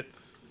Davis hit.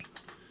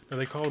 No,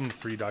 they called him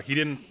free dog. He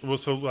didn't. Well,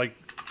 so like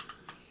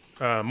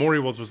Maury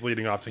was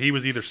leading off, so he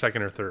was either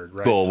second or third,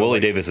 right? Well, Willie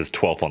Davis is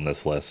 12th on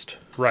this list,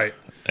 right?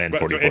 And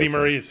so Eddie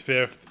Murray is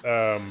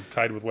 5th,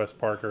 tied with Wes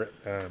Parker.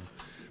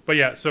 But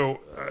yeah,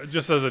 so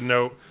just as a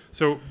note,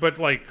 but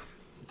like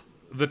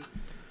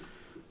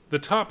the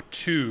top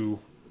two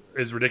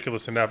is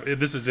ridiculous enough.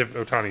 This is if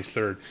Ohtani's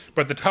third,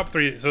 but the top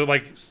three. So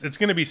like it's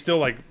going to be still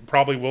like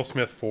probably Will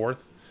Smith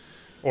fourth,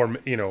 or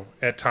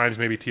at times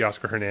maybe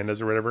Teoscar Hernandez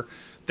or whatever.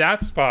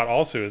 That spot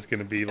also is going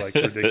to be like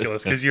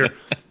ridiculous because you're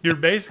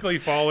basically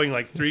following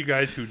like three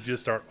guys who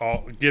just are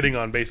all getting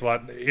on base a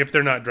lot if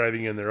they're not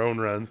driving in their own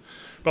runs.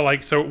 But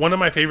like, so one of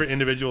my favorite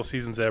individual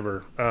seasons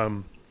ever,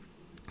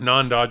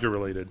 non-Dodger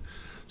related.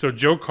 So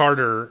Joe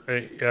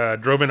Carter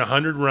drove in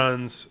 100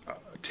 runs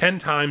 10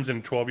 times in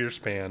a 12-year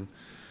span.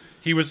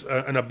 He was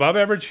an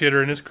above-average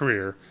hitter in his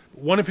career.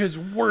 One of his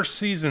worst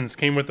seasons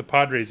came with the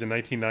Padres in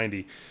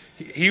 1990.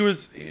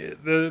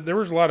 There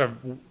was a lot of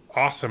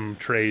awesome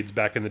trades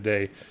back in the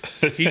day.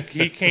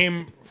 He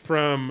came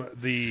from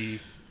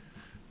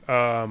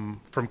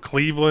from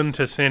Cleveland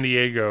to San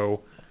Diego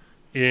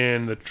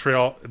in the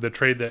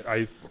trade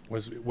that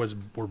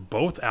were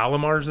both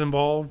Alomars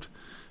involved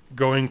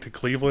going to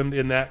Cleveland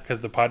in that because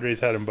the Padres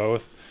had them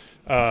both.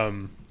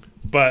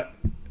 But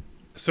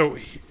so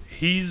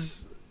he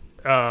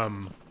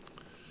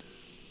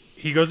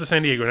goes to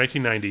San Diego in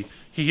 1990.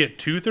 He hit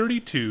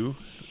 232,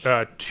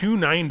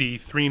 290,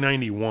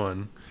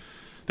 391.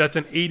 That's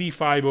an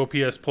 85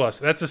 OPS plus.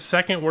 That's the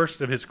second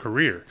worst of his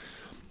career.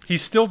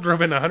 He's still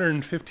driven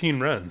 115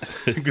 runs.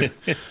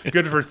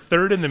 Good for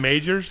third in the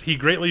majors. He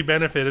greatly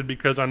benefited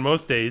because on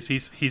most days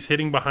he's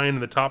hitting behind in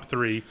the top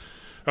three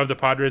of the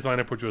Padres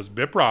lineup, which was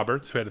Bip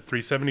Roberts, who had a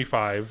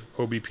 375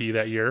 OBP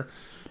that year.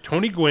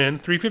 Tony Gwynn,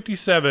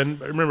 357.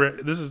 Remember,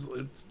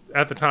 it's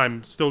at the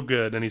time still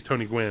good, and he's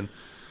Tony Gwynn.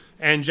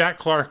 And Jack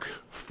Clark,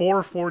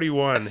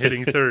 441,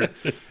 hitting third.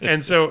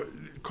 And so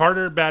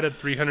Carter batted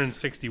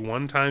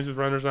 361 times with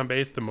runners on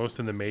base, the most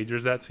in the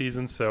majors that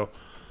season. So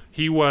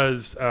he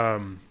was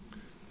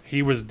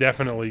he was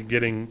definitely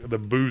getting the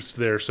boost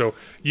there. So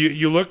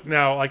you look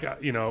now, like,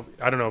 you know,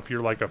 I don't know if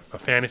you're like a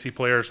fantasy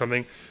player or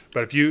something,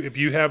 but if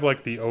you have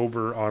like the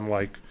over on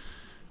like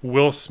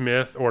Will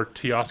Smith or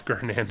Teoscar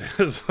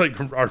Hernandez like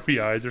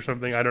RBIs or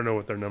something, I don't know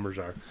what their numbers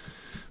are,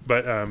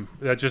 but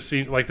that just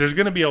seems like there's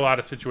going to be a lot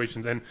of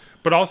situations.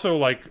 But also,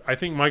 like, I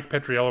think Mike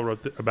Petriello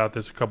wrote about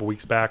this a couple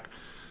weeks back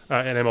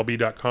at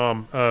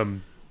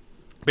MLB.com.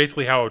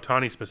 Basically, how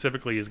Ohtani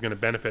specifically is going to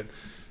benefit.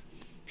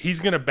 He's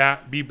going to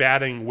be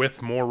batting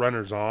with more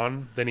runners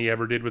on than he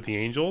ever did with the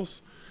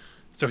Angels,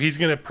 so he's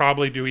going to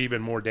probably do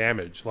even more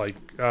damage. Like,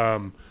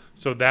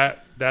 so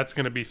that's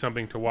going to be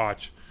something to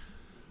watch.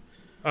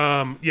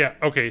 Yeah.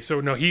 Okay.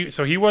 So no,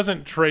 he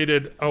wasn't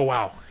traded. Oh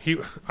wow.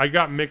 I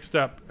got mixed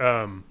up.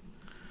 All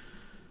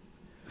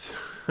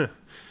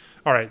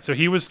right. So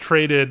he was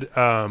traded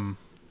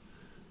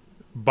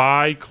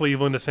by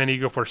Cleveland to San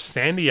Diego for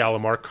Sandy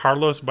Alomar,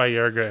 Carlos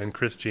Baerga, and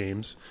Chris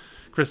James.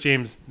 Chris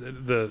James,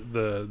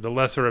 the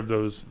lesser of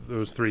those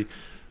three.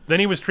 Then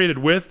he was traded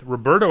with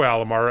Roberto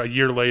Alomar a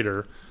year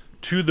later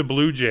to the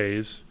Blue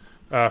Jays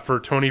for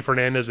Tony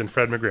Fernandez and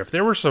Fred McGriff.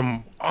 There were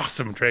some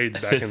awesome trades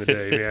back in the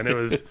day, man.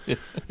 It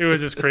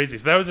was just crazy.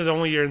 So that was his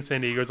only year in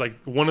San Diego. It was like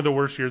one of the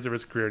worst years of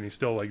his career, and he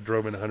still like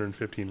drove in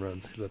 115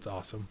 runs because that's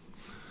awesome.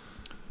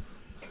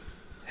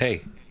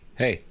 Hey,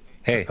 hey,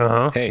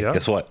 yeah.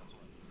 guess what?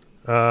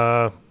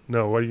 No,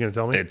 what are you going to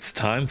tell me? It's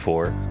time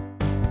for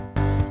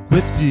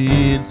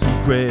Questions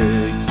from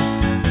Craig.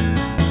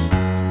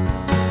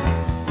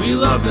 We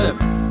love them.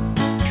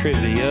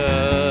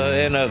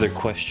 Trivia and other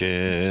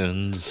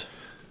questions.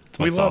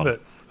 We love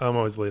it. I'm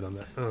always late on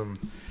that.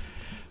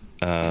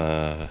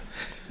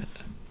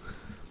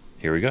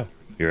 Here we go.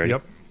 You ready?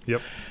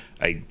 Yep.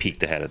 I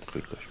peeked ahead at the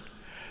food question.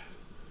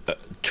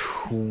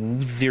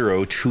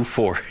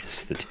 2024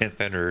 is the 10th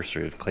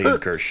anniversary of Clayton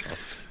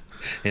Kershaw's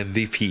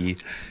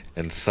MVP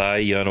and Cy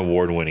Young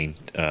Award-winning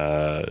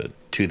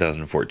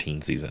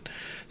 2014 season.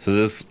 So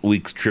this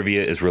week's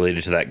trivia is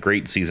related to that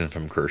great season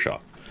from Kershaw.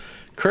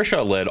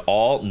 Kershaw led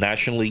all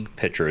National League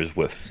pitchers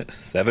with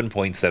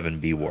 7.7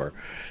 BWAR.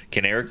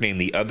 Can Eric name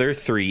the other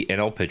three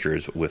NL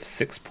pitchers with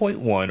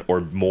 6.1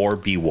 or more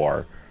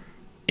BWAR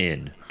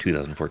in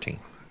 2014?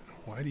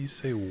 Why do you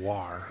say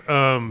WAR?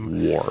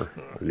 War.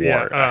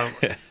 Yeah,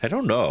 I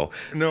don't know.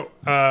 No,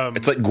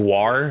 it's like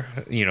Guar,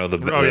 you know,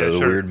 the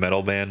sure. weird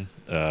metal band,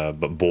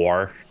 but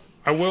Boar.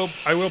 I will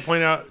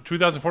point out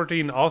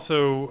 2014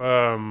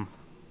 also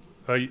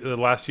the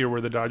last year where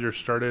the Dodgers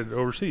started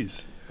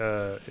overseas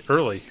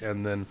early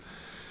and then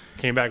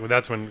came back. But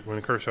that's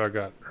when Kershaw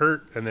got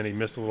hurt, and then he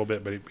missed a little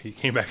bit, but he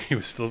came back. He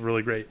was still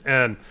really great.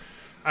 And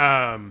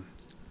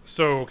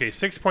so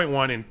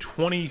 6.1 in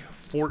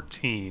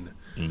 2014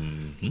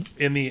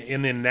 in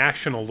the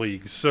National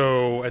League.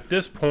 So at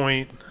this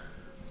point,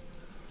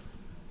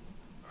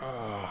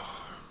 all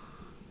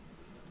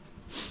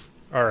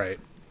right.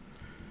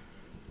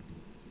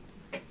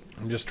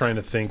 I'm just trying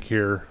to think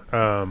here.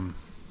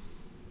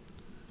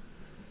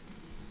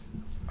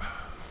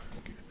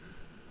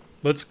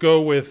 Let's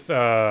go with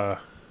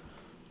Adam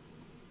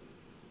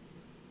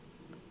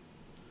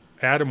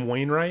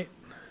Wainwright.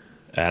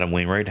 Adam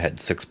Wainwright had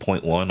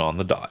 6.1 on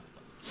the dot.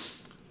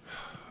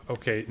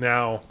 Okay,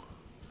 now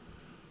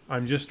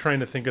I'm just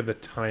trying to think of the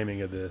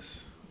timing of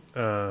this.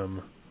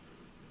 So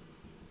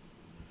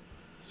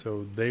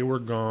they were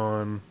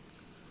gone.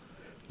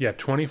 Yeah,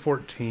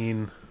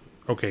 2014.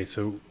 Okay,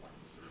 so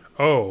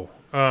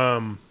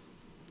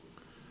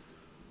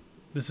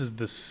this is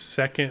the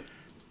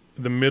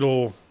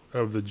middle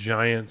of the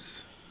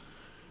Giants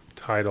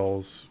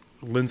titles.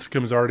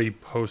 Lincecum's already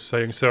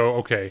post-saying. So,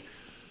 okay.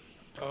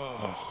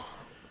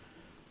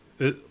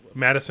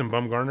 Madison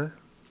Bumgarner?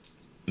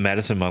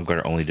 Madison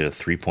Bumgarner only did a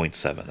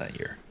 3.7 that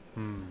year.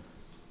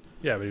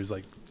 Yeah, but he was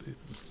like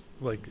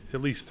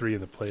at least 3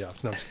 in the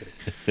playoffs. No,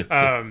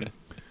 I'm just kidding.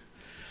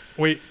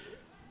 Wait,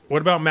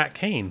 what about Matt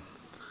Cain?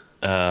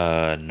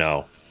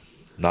 No.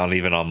 Not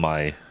even on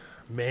my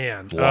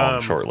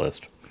long short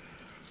list.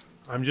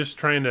 I'm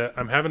just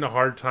I'm having a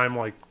hard time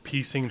like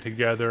piecing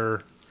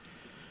together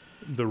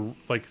the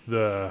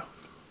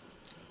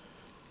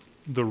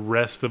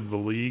rest of the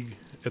league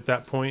at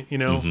that point, you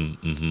know?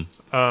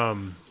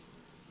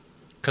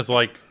 Because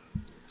like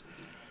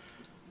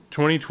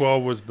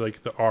 2012 was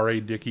like the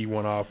R.A. Dickey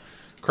one-off.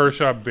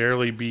 Kershaw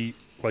barely beat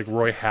like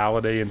Roy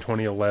Halladay in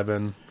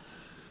 2011.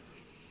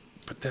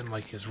 But then,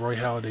 like, is Roy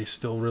Halladay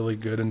still really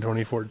good in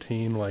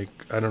 2014? Like,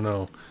 I don't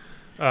know.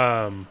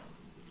 I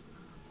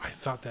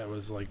thought that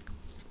was like...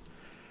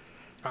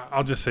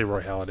 I'll just say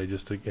Roy Halladay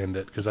just to end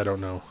it, because I don't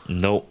know.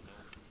 Nope.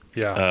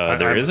 Yeah.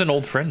 There is an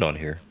old friend on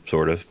here,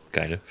 sort of,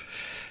 kind of.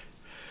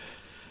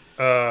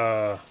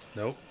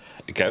 Nope.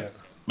 Okay.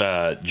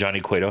 Yeah.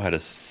 Johnny Cueto had a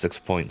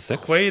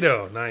 6.6.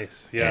 Cueto,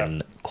 nice. Yeah.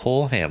 And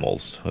Cole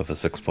Hamels with a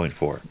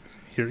 6.4.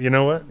 You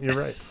know what? You're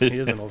right. He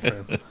is an old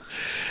friend.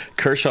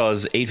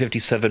 Kershaw's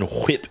 857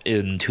 whip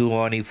in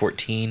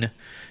 2014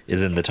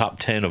 is in the top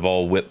 10 of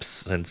all whips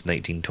since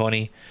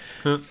 1920.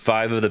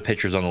 5 of the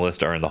pitchers on the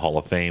list are in the Hall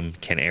of Fame.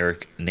 Can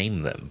Eric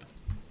name them?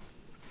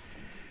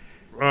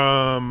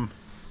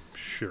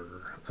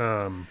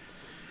 Pedro.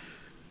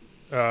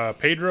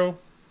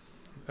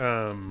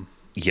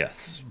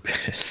 Yes,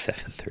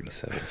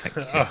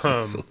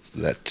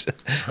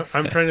 737.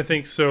 I'm trying to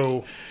think.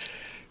 So,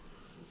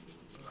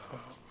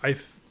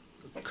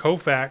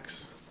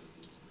 Koufax,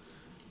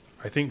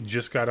 I think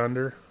just got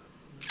under.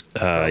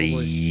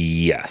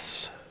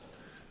 Yes.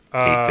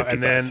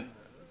 And then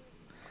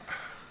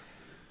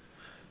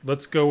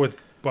let's go with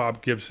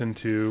Bob Gibson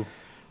too.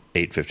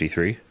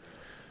 853.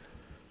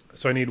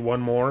 So I need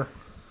one more.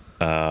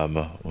 Two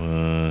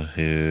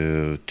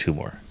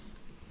more.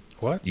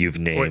 What? You've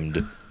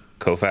named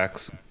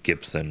Koufax,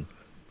 Gibson,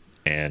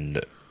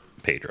 and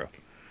Pedro.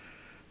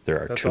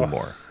 There are two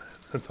more.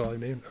 That's all I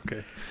named?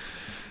 Okay.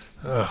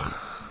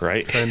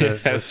 Right? Trying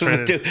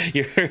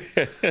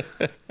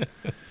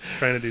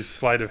to do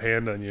sleight of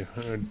hand on you.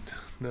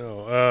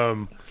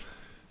 No.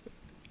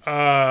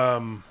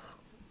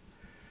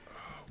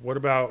 What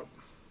about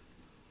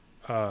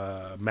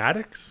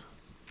Maddox?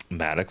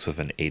 Maddox with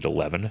an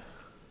 811.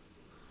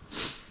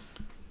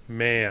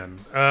 Man.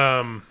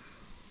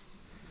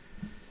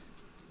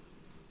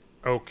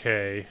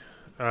 Okay.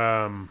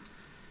 Oh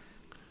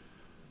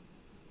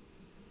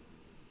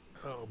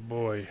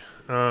boy.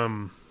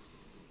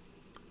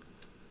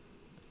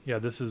 Yeah,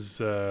 this is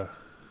Zach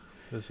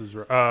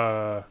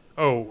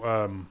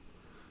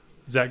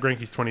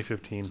Greinke's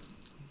 2015.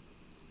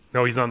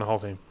 No, he's not in the Hall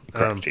of Fame.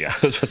 Correct. Yeah, I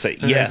was going to say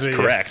yes,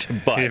 correct,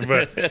 but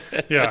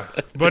yeah,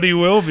 but he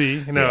will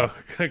be. No,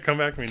 come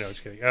back to me. No,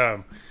 just kidding.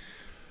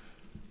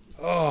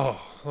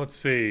 Let's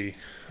see.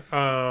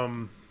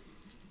 I'm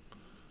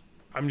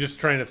just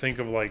trying to think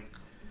of like,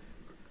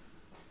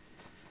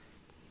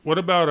 what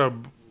about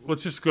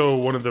let's just go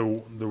one of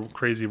the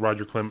crazy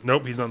Roger Clemens.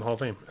 Nope, he's not in the Hall of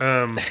Fame.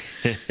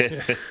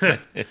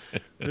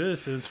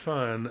 This is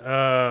fun.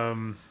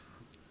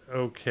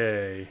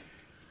 Okay.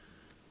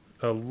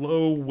 A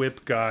low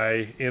whip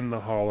guy in the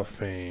Hall of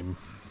Fame.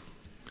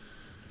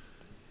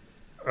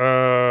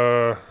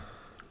 No,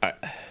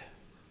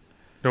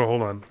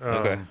 hold on.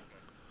 Okay.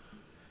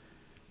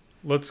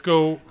 Let's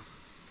go.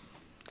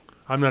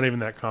 I'm not even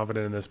that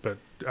confident in this, but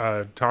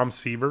Tom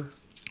Seaver.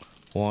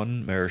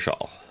 Juan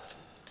Marichal.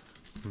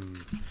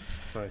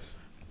 Nice.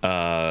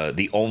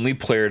 The only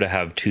player to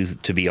have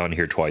to be on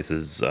here twice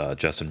is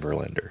Justin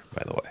Verlander,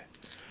 by the way.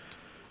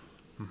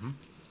 Mm-hmm.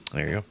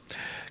 There you go.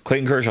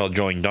 Clayton Kershaw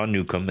joined Don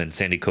Newcomb and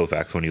Sandy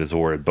Koufax when he was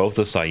awarded both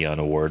the Cy Young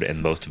Award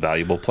and Most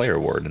Valuable Player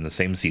Award in the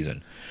same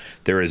season.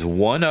 There is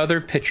one other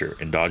pitcher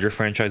in Dodger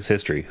franchise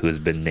history who has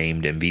been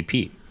named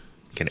MVP.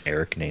 Can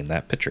Eric name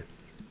that pitcher?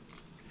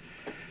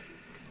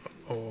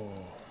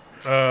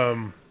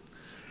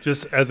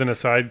 Just as an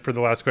aside for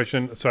the last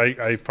question, so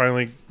I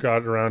finally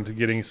got around to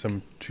getting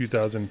some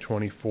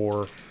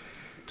 2024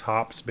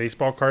 Topps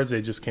baseball cards.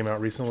 They just came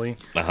out recently.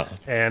 Uh-huh.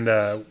 And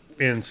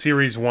in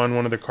Series 1,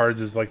 one of the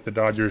cards is like the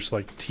Dodgers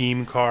like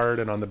team card,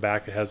 and on the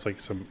back it has like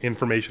some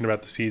information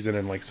about the season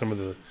and like some of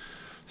the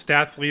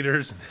stats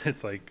leaders.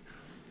 It's like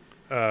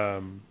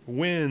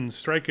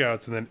wins,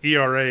 strikeouts, and then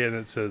ERA, and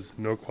it says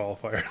no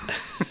qualifier.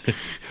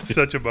 It's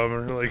such a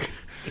bummer. Like,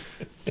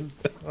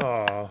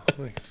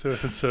 it's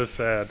so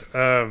sad.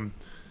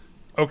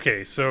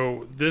 Okay,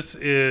 so this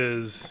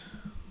is.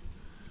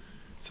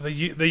 So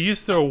they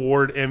used to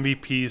award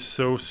MVPs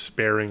so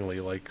sparingly.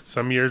 Like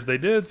some years they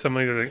did, some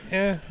years they're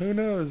like, who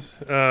knows?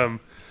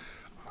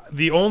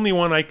 The only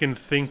one I can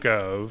think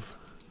of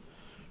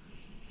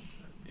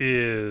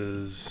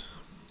is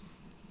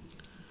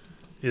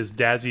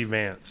Dazzy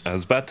Vance. I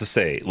was about to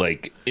say,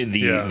 like in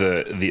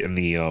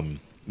the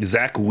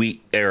Zach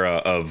Wheat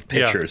era of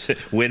pitchers,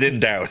 when in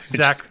doubt,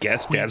 just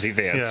guess Dazzy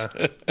Vance.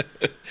 Yeah.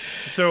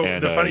 So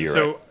and, the funny,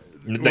 so right.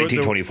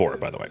 1924,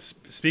 by the way.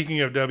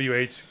 Speaking of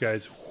WH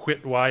guys,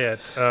 Whit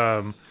Wyatt.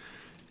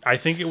 I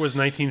think it was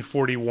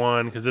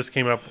 1941 because this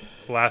came up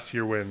last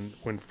year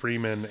when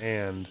Freeman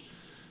and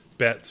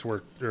Betts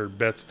were, or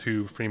Betts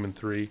 2, Freeman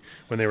 3,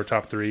 when they were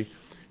top 3.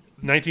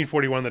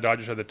 1941, the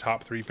Dodgers had the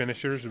top 3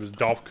 finishers. It was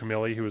Dolph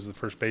Camilli, who was the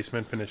first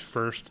baseman, finished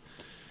first.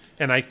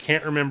 And I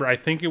can't remember. I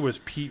think it was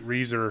Pete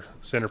Reeser,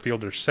 center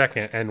fielder,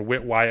 second, and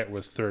Whit Wyatt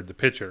was third, the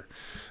pitcher.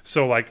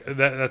 So, like,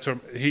 that's what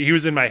he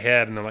was in my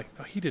head, and I'm like,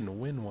 oh, he didn't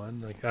win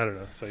one. Like, I don't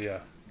know. So, yeah.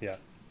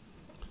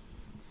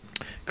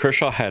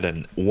 Kershaw had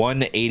an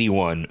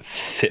 181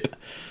 FIP.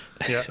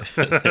 Yeah.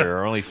 There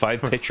are only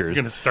 5 pitchers. We're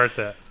going to start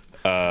that.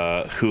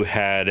 Who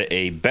had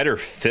a better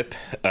FIP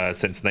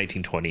since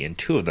 1920, and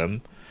 2 of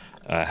them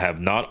have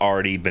not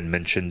already been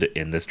mentioned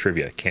in this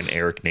trivia. Can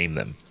Eric name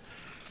them?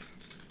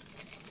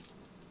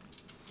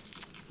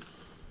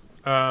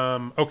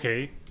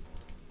 Okay.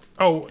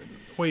 Oh,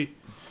 wait.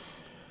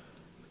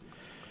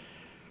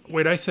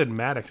 I said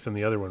Maddox in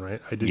the other one,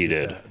 right? I did. You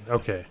did. That.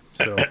 Okay,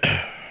 so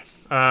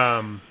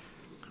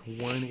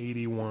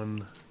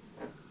 181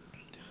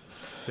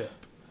 FIP.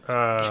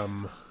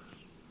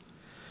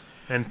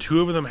 And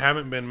 2 of them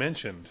haven't been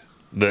mentioned.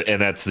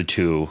 And that's the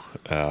 2.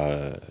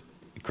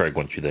 Craig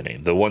wants you the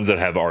name. The ones that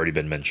have already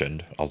been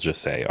mentioned, I'll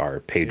just say, are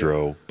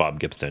Pedro,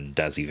 Bob Gibson,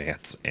 Dazzy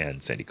Vance,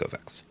 and Sandy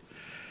Koufax.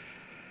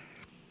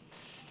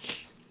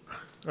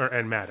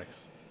 And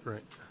Maddox,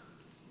 right?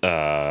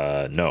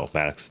 No,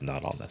 Maddox is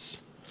not on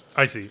this.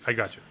 I see. I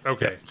got you.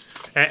 Okay.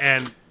 Yeah.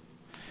 And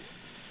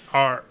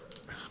our...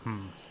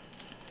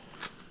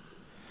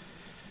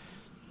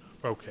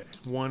 Okay.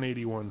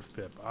 181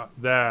 FIP.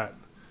 That...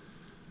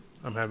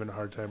 I'm having a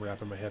hard time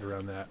wrapping my head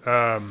around that.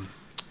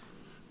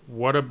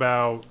 What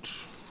about...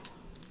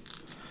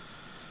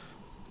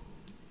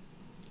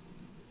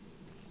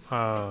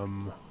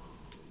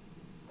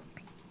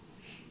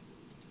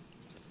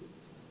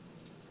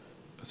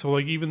 So,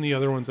 like, even the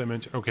other ones I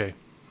mentioned... Okay.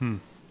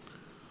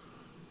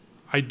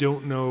 I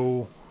don't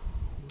know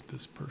what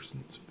this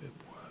person's FIP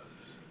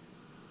was.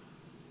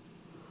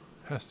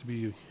 Has to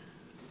be...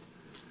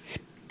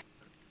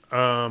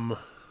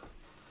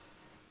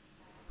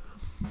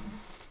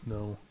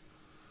 No.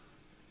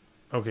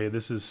 Okay,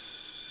 this is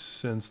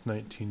since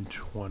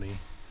 1920.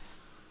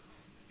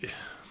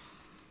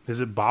 Is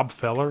it Bob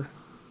Feller?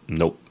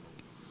 Nope.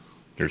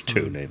 There's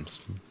two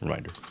names.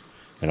 Reminder.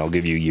 And I'll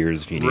give you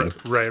years if you need.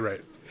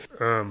 Right.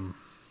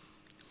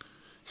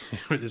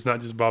 It's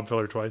not just Bob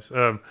Feller twice.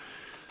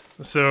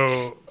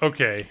 So,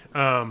 okay.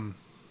 I'm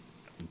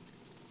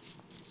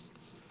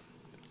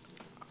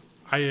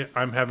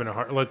having a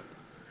hard...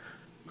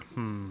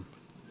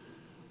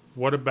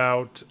 What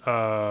about...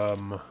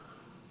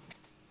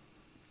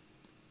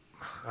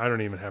 I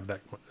don't even have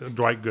that...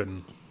 Dwight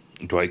Gooden.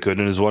 Dwight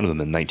Gooden is one of them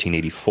in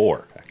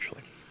 1984,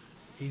 actually.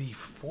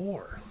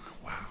 84?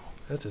 Wow.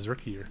 That's his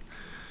rookie year.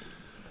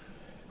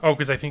 Oh,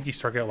 because I think he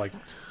struck out like...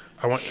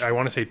 I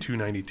want to say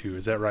 292.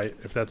 Is that right?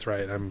 If that's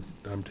right, I'm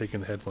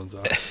taking the headphones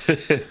off.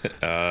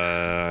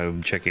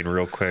 I'm checking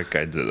real quick.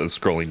 I'm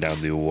scrolling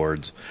down the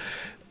awards.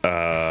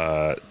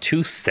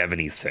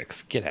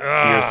 276. Get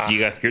out.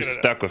 You're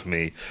stuck with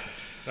me.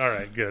 All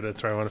right, good.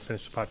 That's right. I want to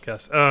finish the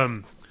podcast.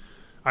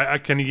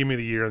 Can you give me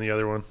the year on the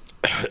other one?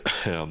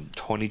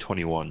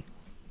 2021.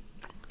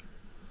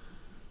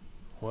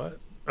 What?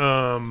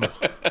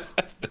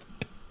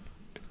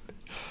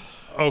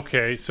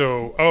 Okay,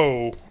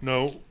 so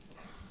no.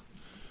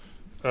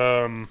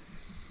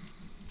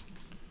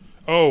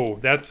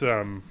 That's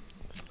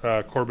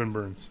Corbin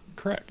Burns.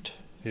 Correct.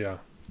 Yeah.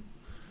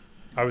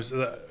 I was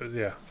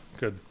yeah,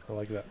 good. I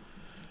like that.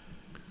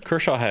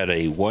 Kershaw had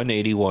a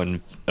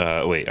 181.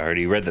 Wait, I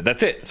already read that.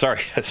 That's it. Sorry,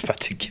 I was about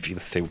to give you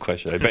the same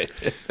question. I bet.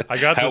 I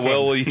got this. How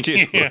well will you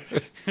do? Yeah.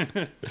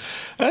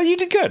 You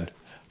did good.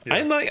 Yeah.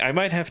 I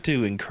might have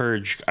to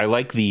encourage. I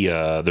like the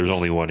there's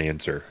only one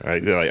answer. I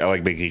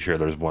like making sure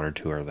there's one or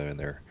two of them in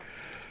there.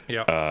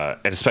 Yeah.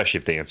 And especially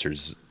if the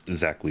answer's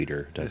Zach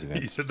Weeder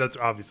designated. That's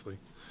obviously.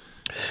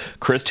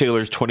 Chris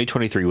Taylor's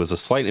 2023 was a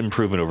slight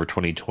improvement over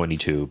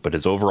 2022, but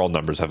his overall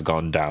numbers have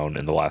gone down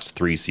in the last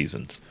 3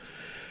 seasons.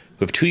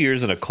 With 2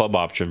 years and a club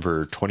option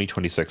for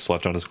 2026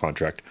 left on his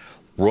contract,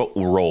 what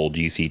role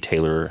do you see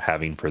Taylor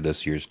having for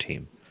this year's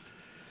team?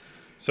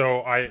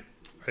 So I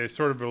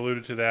sort of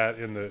alluded to that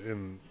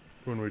when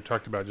we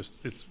talked about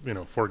just it's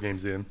 4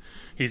 games in.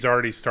 He's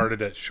already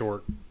started at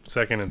short,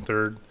 second and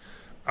third.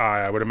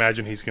 I would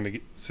imagine he's going to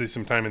see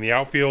some time in the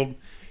outfield.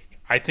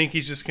 I think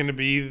he's just going to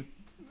be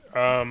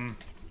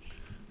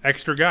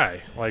extra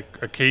guy, like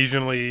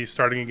occasionally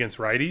starting against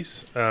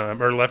righties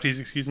or lefties,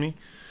 excuse me.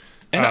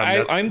 And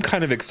I'm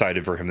kind of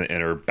excited for him to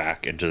enter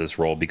back into this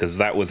role because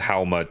that was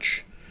how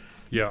much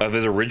of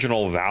his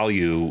original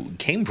value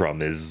came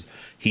from. Is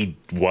he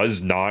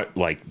was not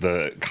like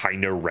the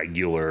kind of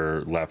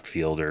regular left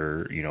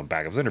fielder,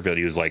 backup center field.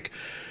 He was like,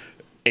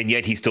 and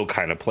yet he still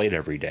kind of played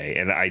every day.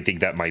 And I think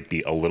that might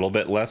be a little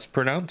bit less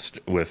pronounced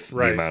with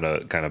the amount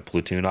of kind of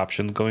platoon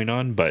options going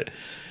on. But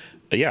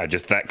yeah,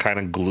 just that kind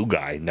of glue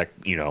guy,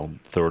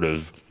 sort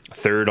of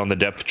third on the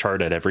depth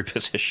chart at every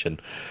position.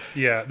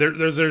 Yeah,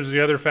 there's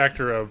the other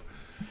factor of,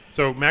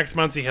 so Max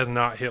Muncy has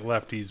not hit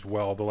lefties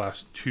well the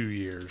last 2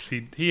 years.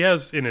 He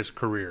has in his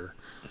career,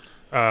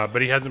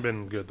 but he hasn't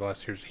been good the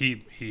last 2 years.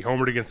 He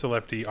homered against the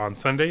lefty on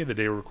Sunday, the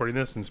day we're recording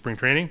this, in spring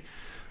training,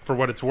 for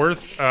what it's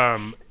worth.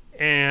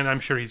 And I'm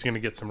sure he's going to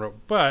get some rope.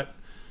 But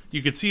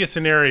you could see a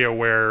scenario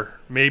where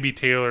maybe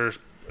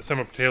some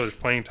of Taylor's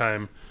playing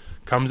time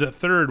comes at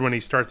third when he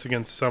starts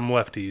against some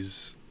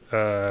lefties,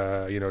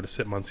 to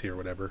sit Muncy or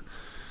whatever.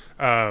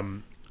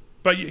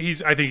 But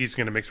I think he's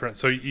going to mix around.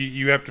 So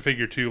you have to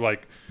figure too,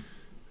 like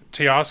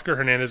Teoscar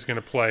Hernandez is going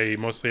to play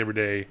mostly every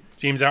day.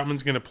 James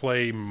Outman's going to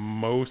play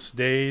most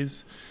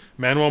days.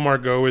 Manuel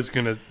Margot is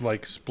going to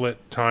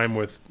split time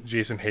with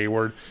Jason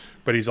Hayward,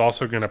 but he's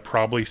also going to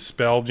probably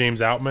spell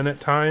James Outman at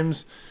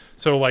times.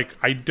 So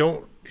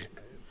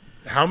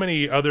how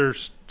many other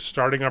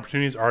starting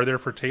opportunities are there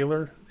for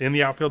Taylor in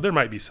the outfield? There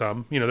might be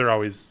some. There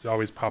always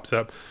pops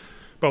up.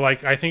 But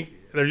I think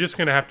they're just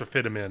going to have to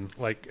fit him in.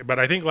 But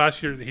I think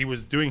last year he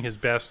was doing his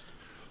best.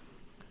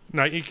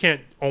 Now you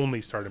can't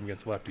only start him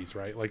against lefties,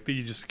 right?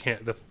 You just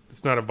can't.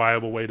 It's not a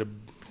viable way to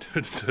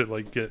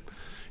get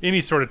any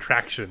sort of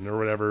traction or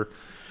whatever.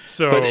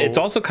 So, but it's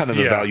also kind of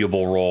a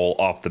valuable role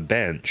off the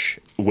bench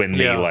when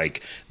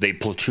they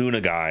platoon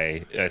a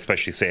guy,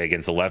 especially say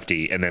against a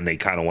lefty, and then they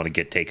kind of want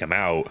to take him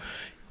out.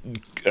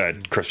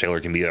 Chris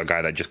Taylor can be a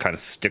guy that just kind of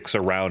sticks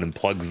around and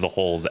plugs the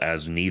holes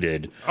as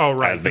needed. Oh,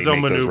 right. As they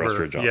make those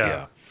roster jobs.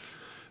 Yeah.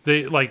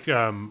 They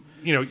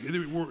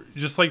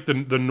just like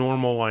the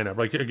normal lineup,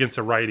 like against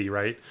a righty,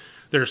 right?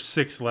 There's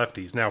 6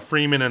 lefties. Now,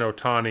 Freeman and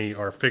Ohtani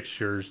are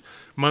fixtures.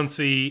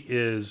 Muncy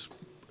is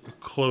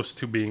close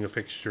to being a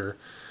fixture.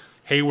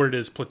 Hayward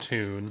is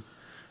platoon.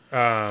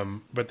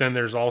 But then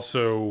there's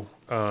also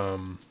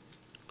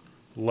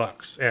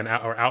Lux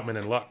or Outman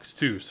and Lux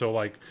too. So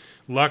like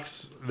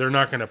Lux, they're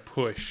not going to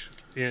push.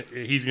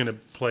 He's going to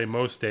play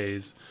most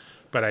days,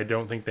 but I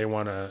don't think they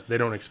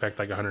don't expect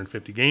like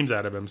 150 games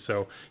out of him.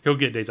 So he'll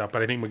get days off.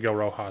 But I think Miguel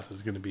Rojas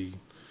is going to be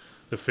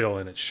the fill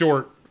in. It's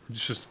short,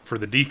 just for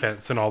the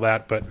defense and all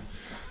that. But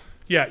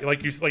yeah,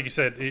 like you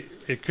said,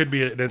 it could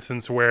be an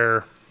instance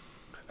where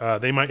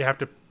they might have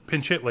to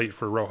pinch hit late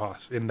for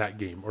Rojas in that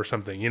game or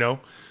something,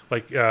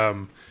 like,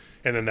 and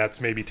then that's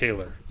maybe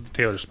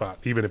Taylor's spot,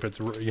 even if it's,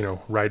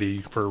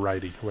 righty for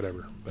righty,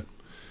 whatever. But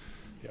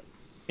yeah.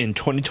 In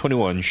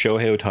 2021,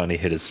 Shohei Ohtani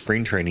hit his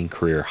spring training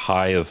career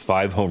high of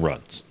 5 home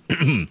runs.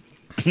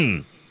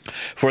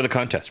 For the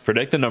contest,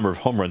 predict the number of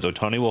home runs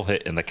Ohtani will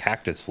hit in the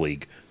Cactus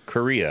League,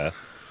 Korea,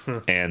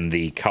 and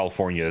the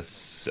California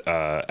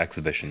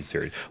exhibition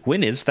series.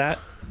 When is that?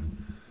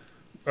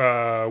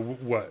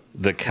 What?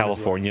 The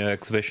California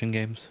exhibition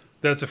games?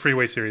 That's a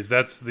freeway series.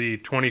 That's the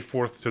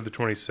 24th to the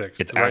 26th.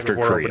 It's right after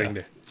Korea. Opening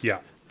day. Yeah.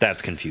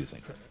 That's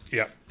confusing.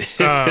 Yeah.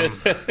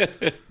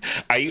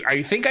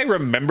 I think I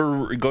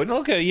remember going,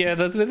 okay, yeah,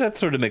 that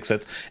sort of makes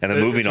sense. And then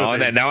moving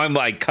on. And now I'm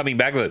like coming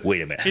back like,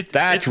 wait a minute.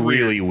 That's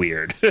really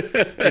weird.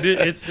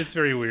 It's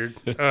very weird.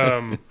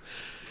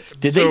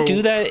 Did they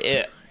do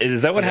that?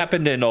 Is that what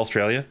happened in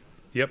Australia?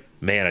 Yep.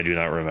 Man, I do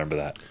not remember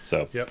that.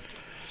 So. Yep.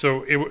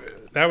 So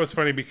that was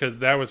funny because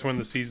that was when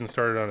the season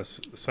started on a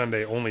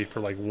Sunday only for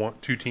like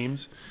 2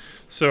 teams.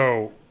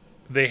 So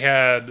they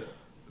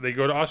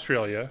go to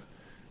Australia,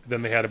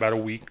 then they had about a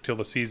week till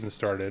the season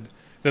started.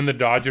 Then the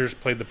Dodgers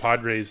played the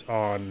Padres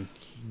on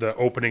the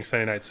opening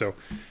Sunday night. So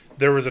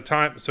there was a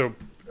time. So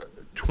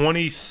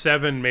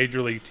 27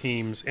 major league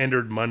teams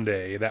entered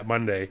that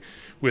Monday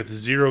with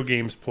 0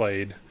 games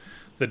played.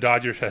 The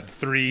Dodgers had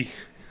 3.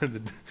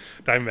 The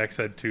Diamondbacks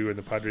had 2 and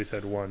the Padres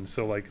had 1.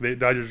 So like the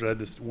Dodgers had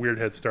this weird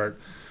head start.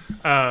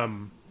 But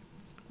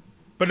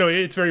no,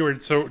 it's very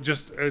weird. So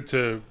just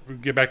to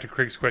get back to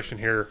Craig's question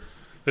here,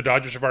 the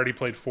Dodgers have already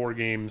played 4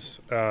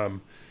 games.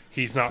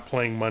 He's not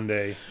playing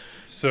Monday.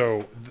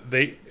 So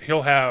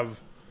he'll have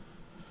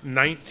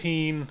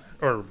 19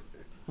 or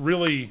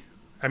really,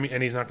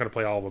 and he's not going to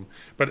play all of them,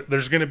 but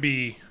there's going to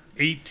be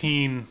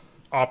 18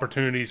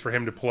 opportunities for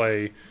him to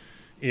play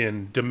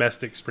in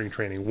domestic spring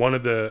training. One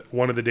of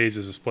the days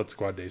is a split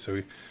squad day.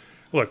 So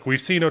look,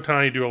 we've seen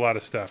Ohtani do a lot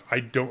of stuff.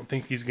 I don't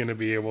think he's going to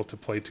be able to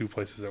play 2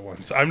 places at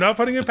once. I'm not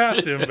putting it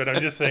past him, but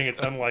I'm just saying it's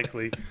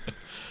unlikely.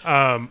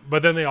 But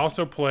then they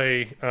also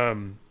play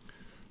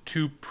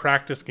 2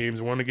 practice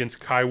games, one against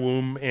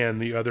Kaiwoom and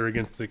the other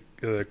against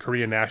the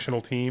Korea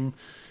national team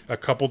a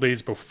couple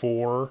days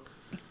before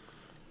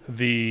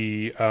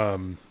the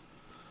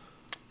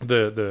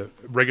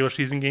regular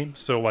season game.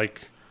 So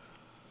like,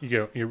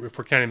 if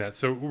we're counting that,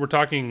 so we're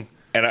talking.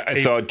 And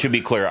so to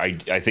be clear, I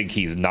think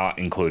he's not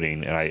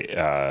including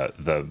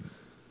the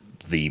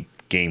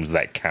games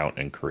that count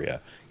in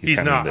Korea.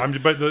 He's not.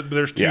 But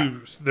there's 2. Yeah.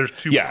 There's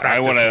 2. Yeah,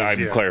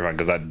 I'm clarifying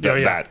because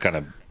that kind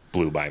of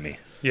blew by me.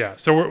 Yeah.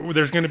 So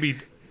there's going to be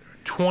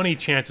 20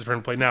 chances for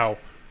him to play. Now,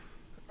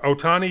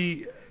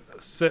 Ohtani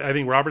said. I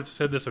think Roberts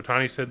said this.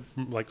 Ohtani said,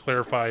 like,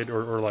 clarified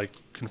or like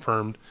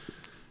confirmed.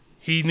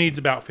 He needs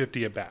about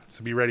 50 at-bats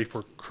to be ready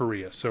for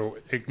Korea. So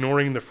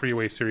ignoring the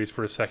freeway series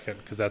for a second,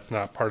 because that's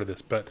not part of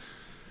this. But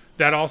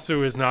that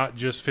also is not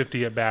just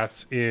 50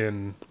 at-bats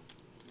in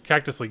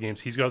Cactus League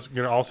games. He's going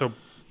to also,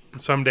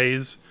 some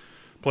days,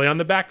 play on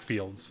the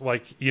backfields.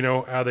 Like,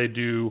 how they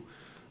do,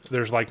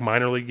 there's like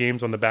minor league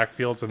games on the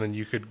backfields, and then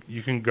you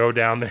can go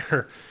down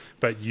there.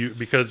 But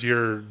because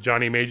you're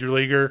Johnny Major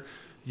Leaguer,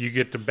 you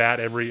get to bat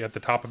at the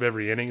top of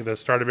every inning, the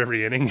start of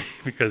every inning,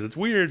 because it's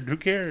weird. Who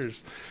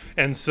cares?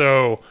 And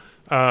so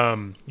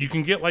you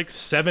can get like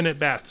 7 at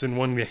bats in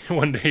one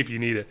day if you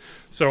need it.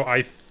 So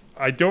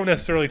I don't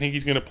necessarily think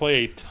he's going to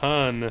play a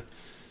ton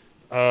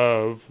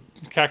of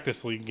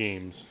Cactus League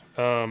games.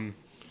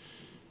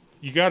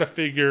 You got to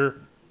figure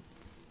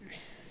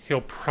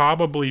he'll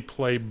probably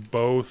play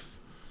both.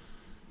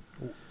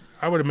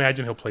 I would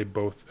imagine he'll play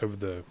both of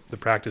the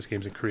practice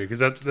games in Korea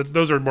because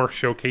those are more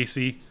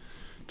showcasey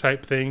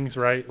type things,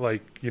 right?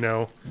 Like,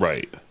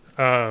 Right.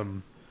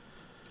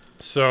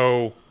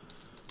 So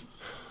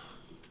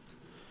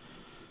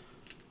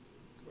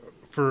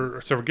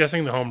for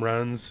guessing the home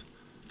runs,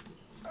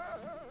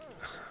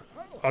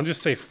 I'll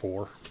just say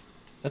 4.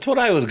 That's what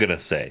I was gonna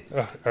say.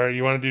 All right,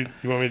 you want me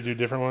to do a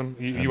different one?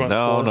 You want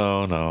no,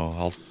 4?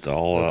 No.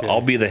 Okay. I'll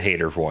be the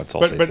hater for once.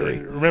 I'll say 3.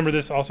 Remember,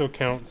 this also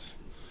counts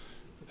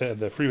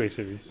the freeway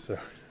series. So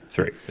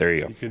 3. There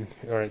you go.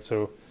 All right,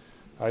 so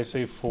I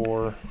say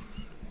 4.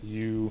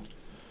 You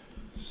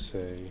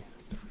say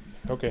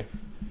 3. Okay.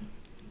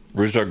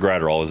 Rusdar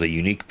Gratterall is a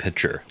unique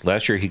pitcher.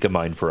 Last year, he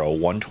combined for a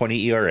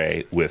 1.20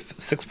 ERA with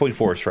 6.4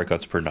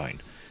 strikeouts per 9.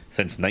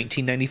 Since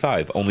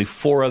 1995, only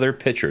 4 other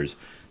pitchers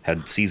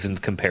had seasons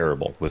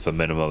comparable with a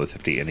minimum of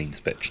 50 innings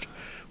pitched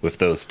with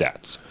those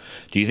stats.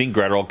 Do you think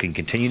Gratterall can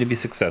continue to be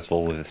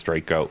successful with his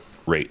strikeout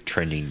rate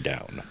trending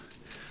down?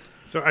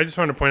 So I just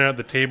want to point out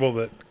the table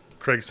that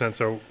Craig sent.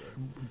 So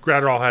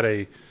Gratterall had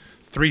a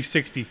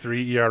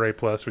 3.63 ERA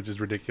plus, which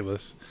is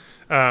ridiculous.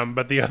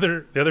 But the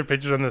other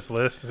pitchers on this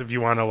list, if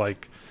you want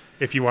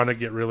to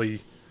get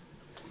really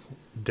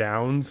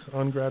downs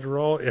on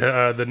Gratterall,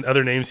 the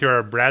other names here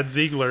are Brad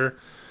Ziegler,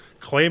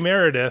 Clay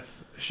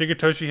Meredith,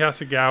 Shigetoshi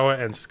Hasegawa,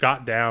 and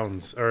Scott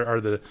Downs are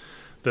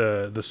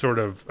the sort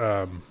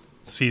of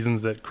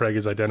seasons that Craig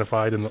has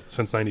identified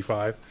since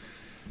 '95.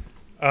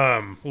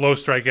 Low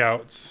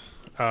strikeouts,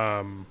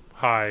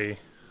 high,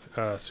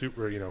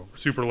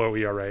 super low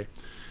ERA.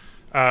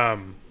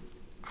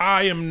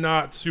 I am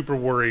not super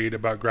worried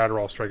about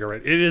Gratterall strikeout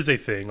rate. It is a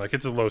thing. Like,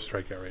 it's a low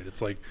strikeout rate.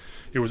 It's like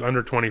it was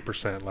under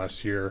 20%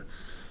 last year.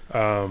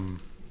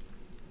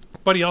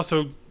 But he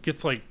also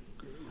gets like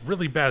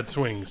really bad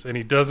swings, and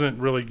he doesn't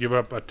really give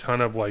up a ton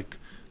of like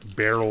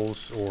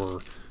barrels or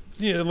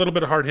a little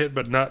bit of hard hit,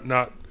 but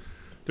not.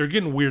 They're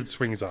getting weird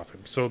swings off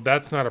him, so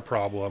that's not a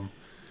problem.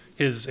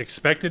 His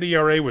expected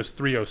ERA was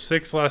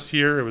 3.06 last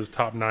year. It was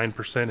top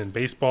 9% in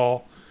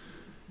baseball.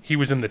 He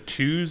was in the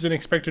 2s in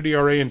expected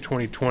ERA in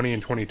 2020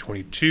 and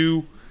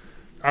 2022.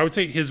 I would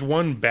say his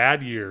one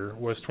bad year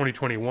was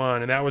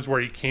 2021, and that was where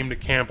he came to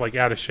camp like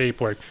out of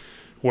shape,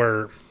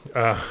 where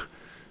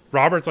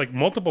Roberts like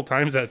multiple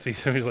times that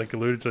season he's like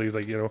alluded to. He's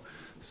like, you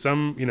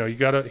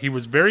gotta. He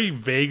was very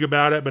vague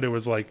about it, but it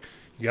was like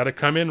you got to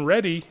come in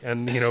ready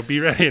and be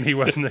ready, and he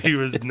was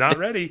not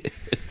ready,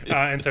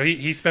 and so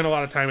he spent a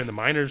lot of time in the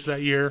minors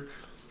that year.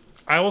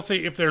 I will say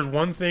if there's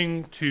one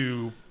thing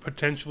to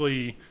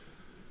potentially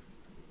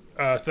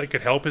that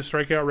could help his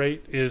strikeout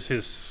rate is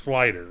his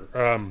slider.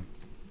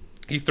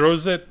 He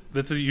throws it.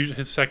 That's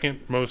his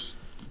second most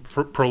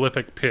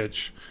prolific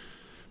pitch,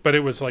 but it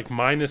was like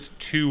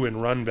 -2 in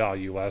run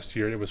value last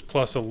year. It was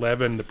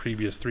 +11 the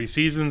previous 3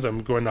 seasons.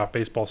 I'm going off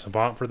Baseball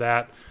Savant for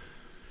that.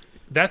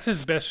 That's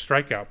his best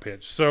strikeout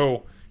pitch.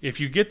 So if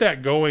you get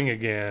that going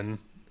again,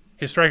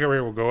 his strikeout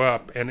rate will go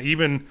up. And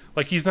even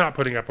like he's not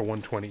putting up a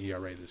 1.20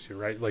 ERA this year,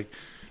 right? Like,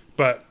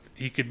 but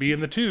he could be in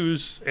the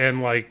 2s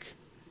and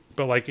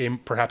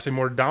perhaps a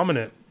more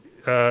dominant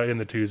in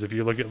the 2s if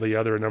you look at the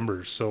other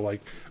numbers. So like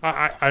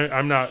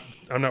I'm not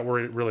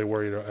really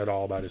worried at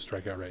all about his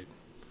strikeout rate.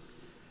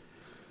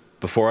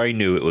 Before I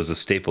knew it was a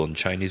staple in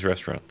Chinese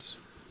restaurants,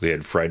 we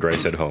had fried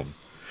rice at home.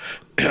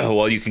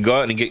 While you can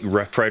go out and get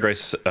fried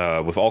rice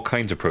with all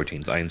kinds of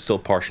proteins, I am still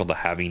partial to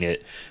having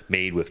it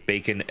made with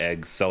bacon,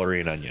 eggs,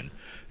 celery, and onion.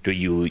 Do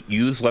you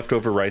use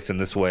leftover rice in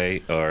this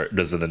way, or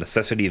does the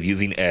necessity of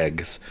using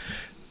eggs,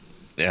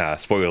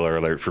 spoiler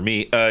alert for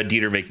me,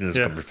 Dieter making this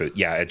comfort food?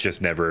 Yeah, it just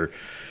never...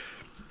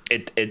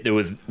 It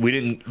was, we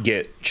didn't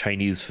get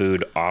Chinese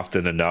food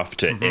often enough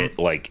to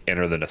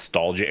enter the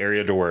nostalgia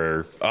area to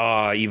where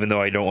even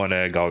though I don't want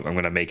egg, I'm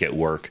going to make it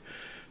work.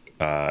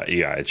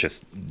 It's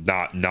just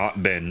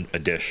not been a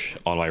dish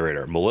on my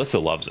radar. Melissa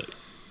loves it.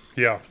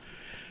 Yeah.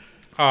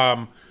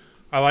 I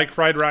like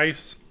fried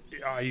rice.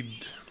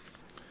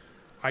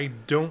 I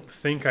don't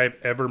think I've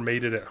ever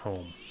made it at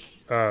home.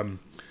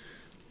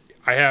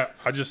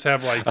 I just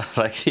have like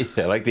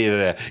I like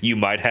the you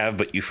might have,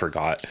 but you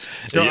forgot.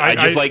 No,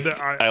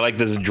 I like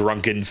this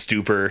drunken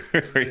stupor.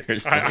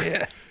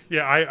 I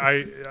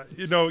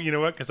you know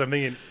what? Because I'm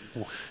thinking,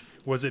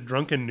 was it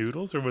drunken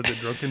noodles or was it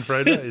drunken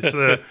fried rice?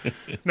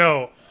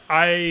 No,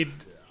 I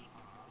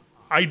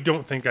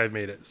don't think I've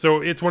made it.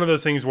 So it's one of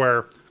those things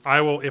where I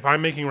will, if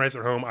I'm making rice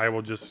at home, I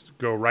will just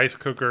go rice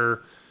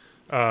cooker,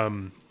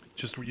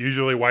 just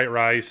usually white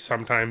rice.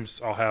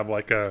 Sometimes I'll have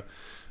like a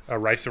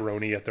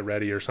rice-a-roni at the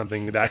ready or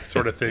something, that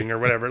sort of thing, or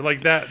whatever,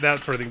 like that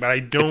sort of thing. But I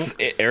don't.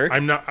 Eric,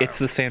 I'm not. It's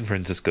the San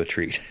Francisco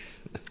treat.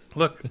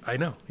 Look, I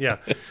know. Yeah,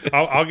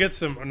 I'll get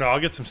some. No, I'll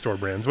get some store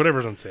brands,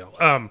 whatever's on sale.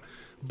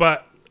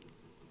 But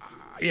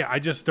yeah, I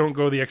just don't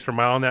go the extra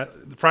mile on that.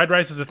 Fried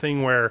rice is a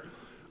thing where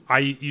I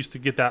used to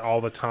get that all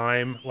the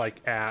time,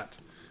 like at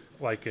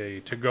like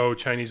a to-go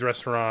Chinese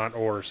restaurant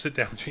or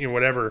sit-down,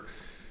 whatever.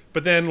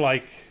 But then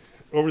like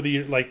over the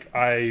years, like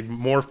I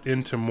morphed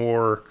into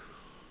more.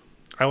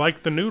 I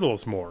like the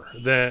noodles more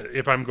than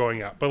if I'm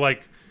going out. But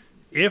like,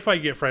 if I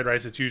get fried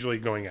rice, it's usually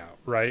going out,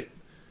 right?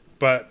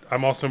 But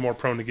I'm also more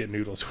prone to get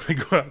noodles when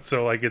I go out.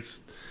 So like,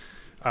 it's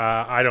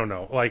I don't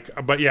know. Like,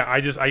 but yeah,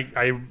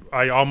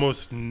 I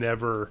almost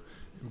never,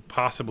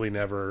 possibly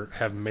never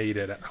have made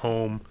it at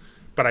home.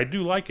 But I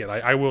do like it.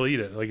 I will eat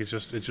it. Like it's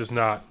just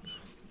not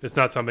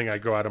something I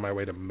go out of my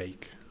way to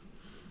make.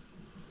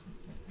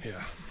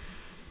 Yeah.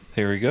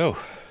 Here we go.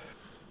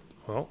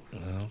 Well,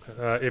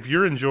 if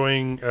you're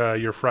enjoying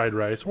your fried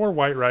rice or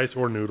white rice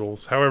or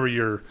noodles, whatever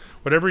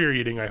you're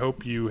eating, I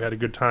hope you had a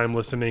good time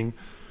listening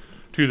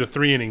to the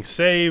 3-inning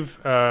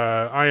save.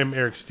 I am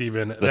Eric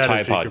Steven. The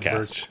Thai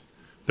podcast.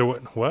 The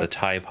what? The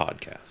Thai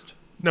podcast.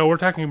 No, we're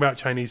talking about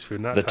Chinese food,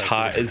 not the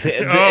Thai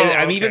food.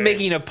 I'm even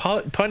making a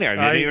pun there.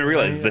 I didn't even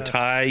realize the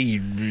Thai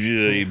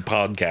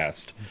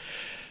podcast.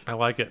 I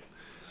like it.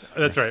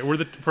 That's right. We're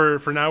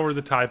for now. We're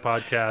the Tide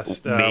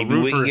Podcast. Maybe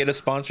we can get a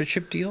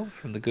sponsorship deal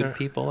from the good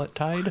people at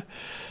Tide.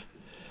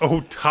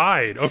 Oh,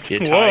 Tide. Okay.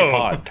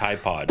 Yeah,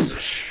 Tide Pod.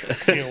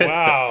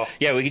 Wow.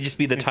 Yeah, we could just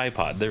be the Tide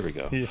Pod. There we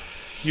go.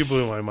 You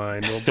blew my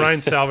mind. Well,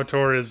 Brian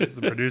Salvatore is the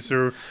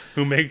producer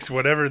who makes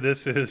whatever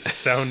this is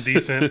sound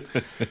decent.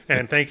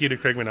 And thank you to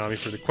Craig Manami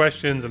for the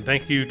questions. And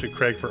thank you to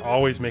Craig for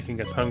always making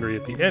us hungry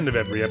at the end of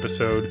every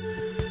episode.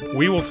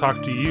 We will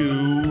talk to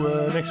you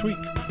next week.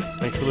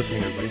 Thanks for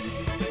listening, everybody.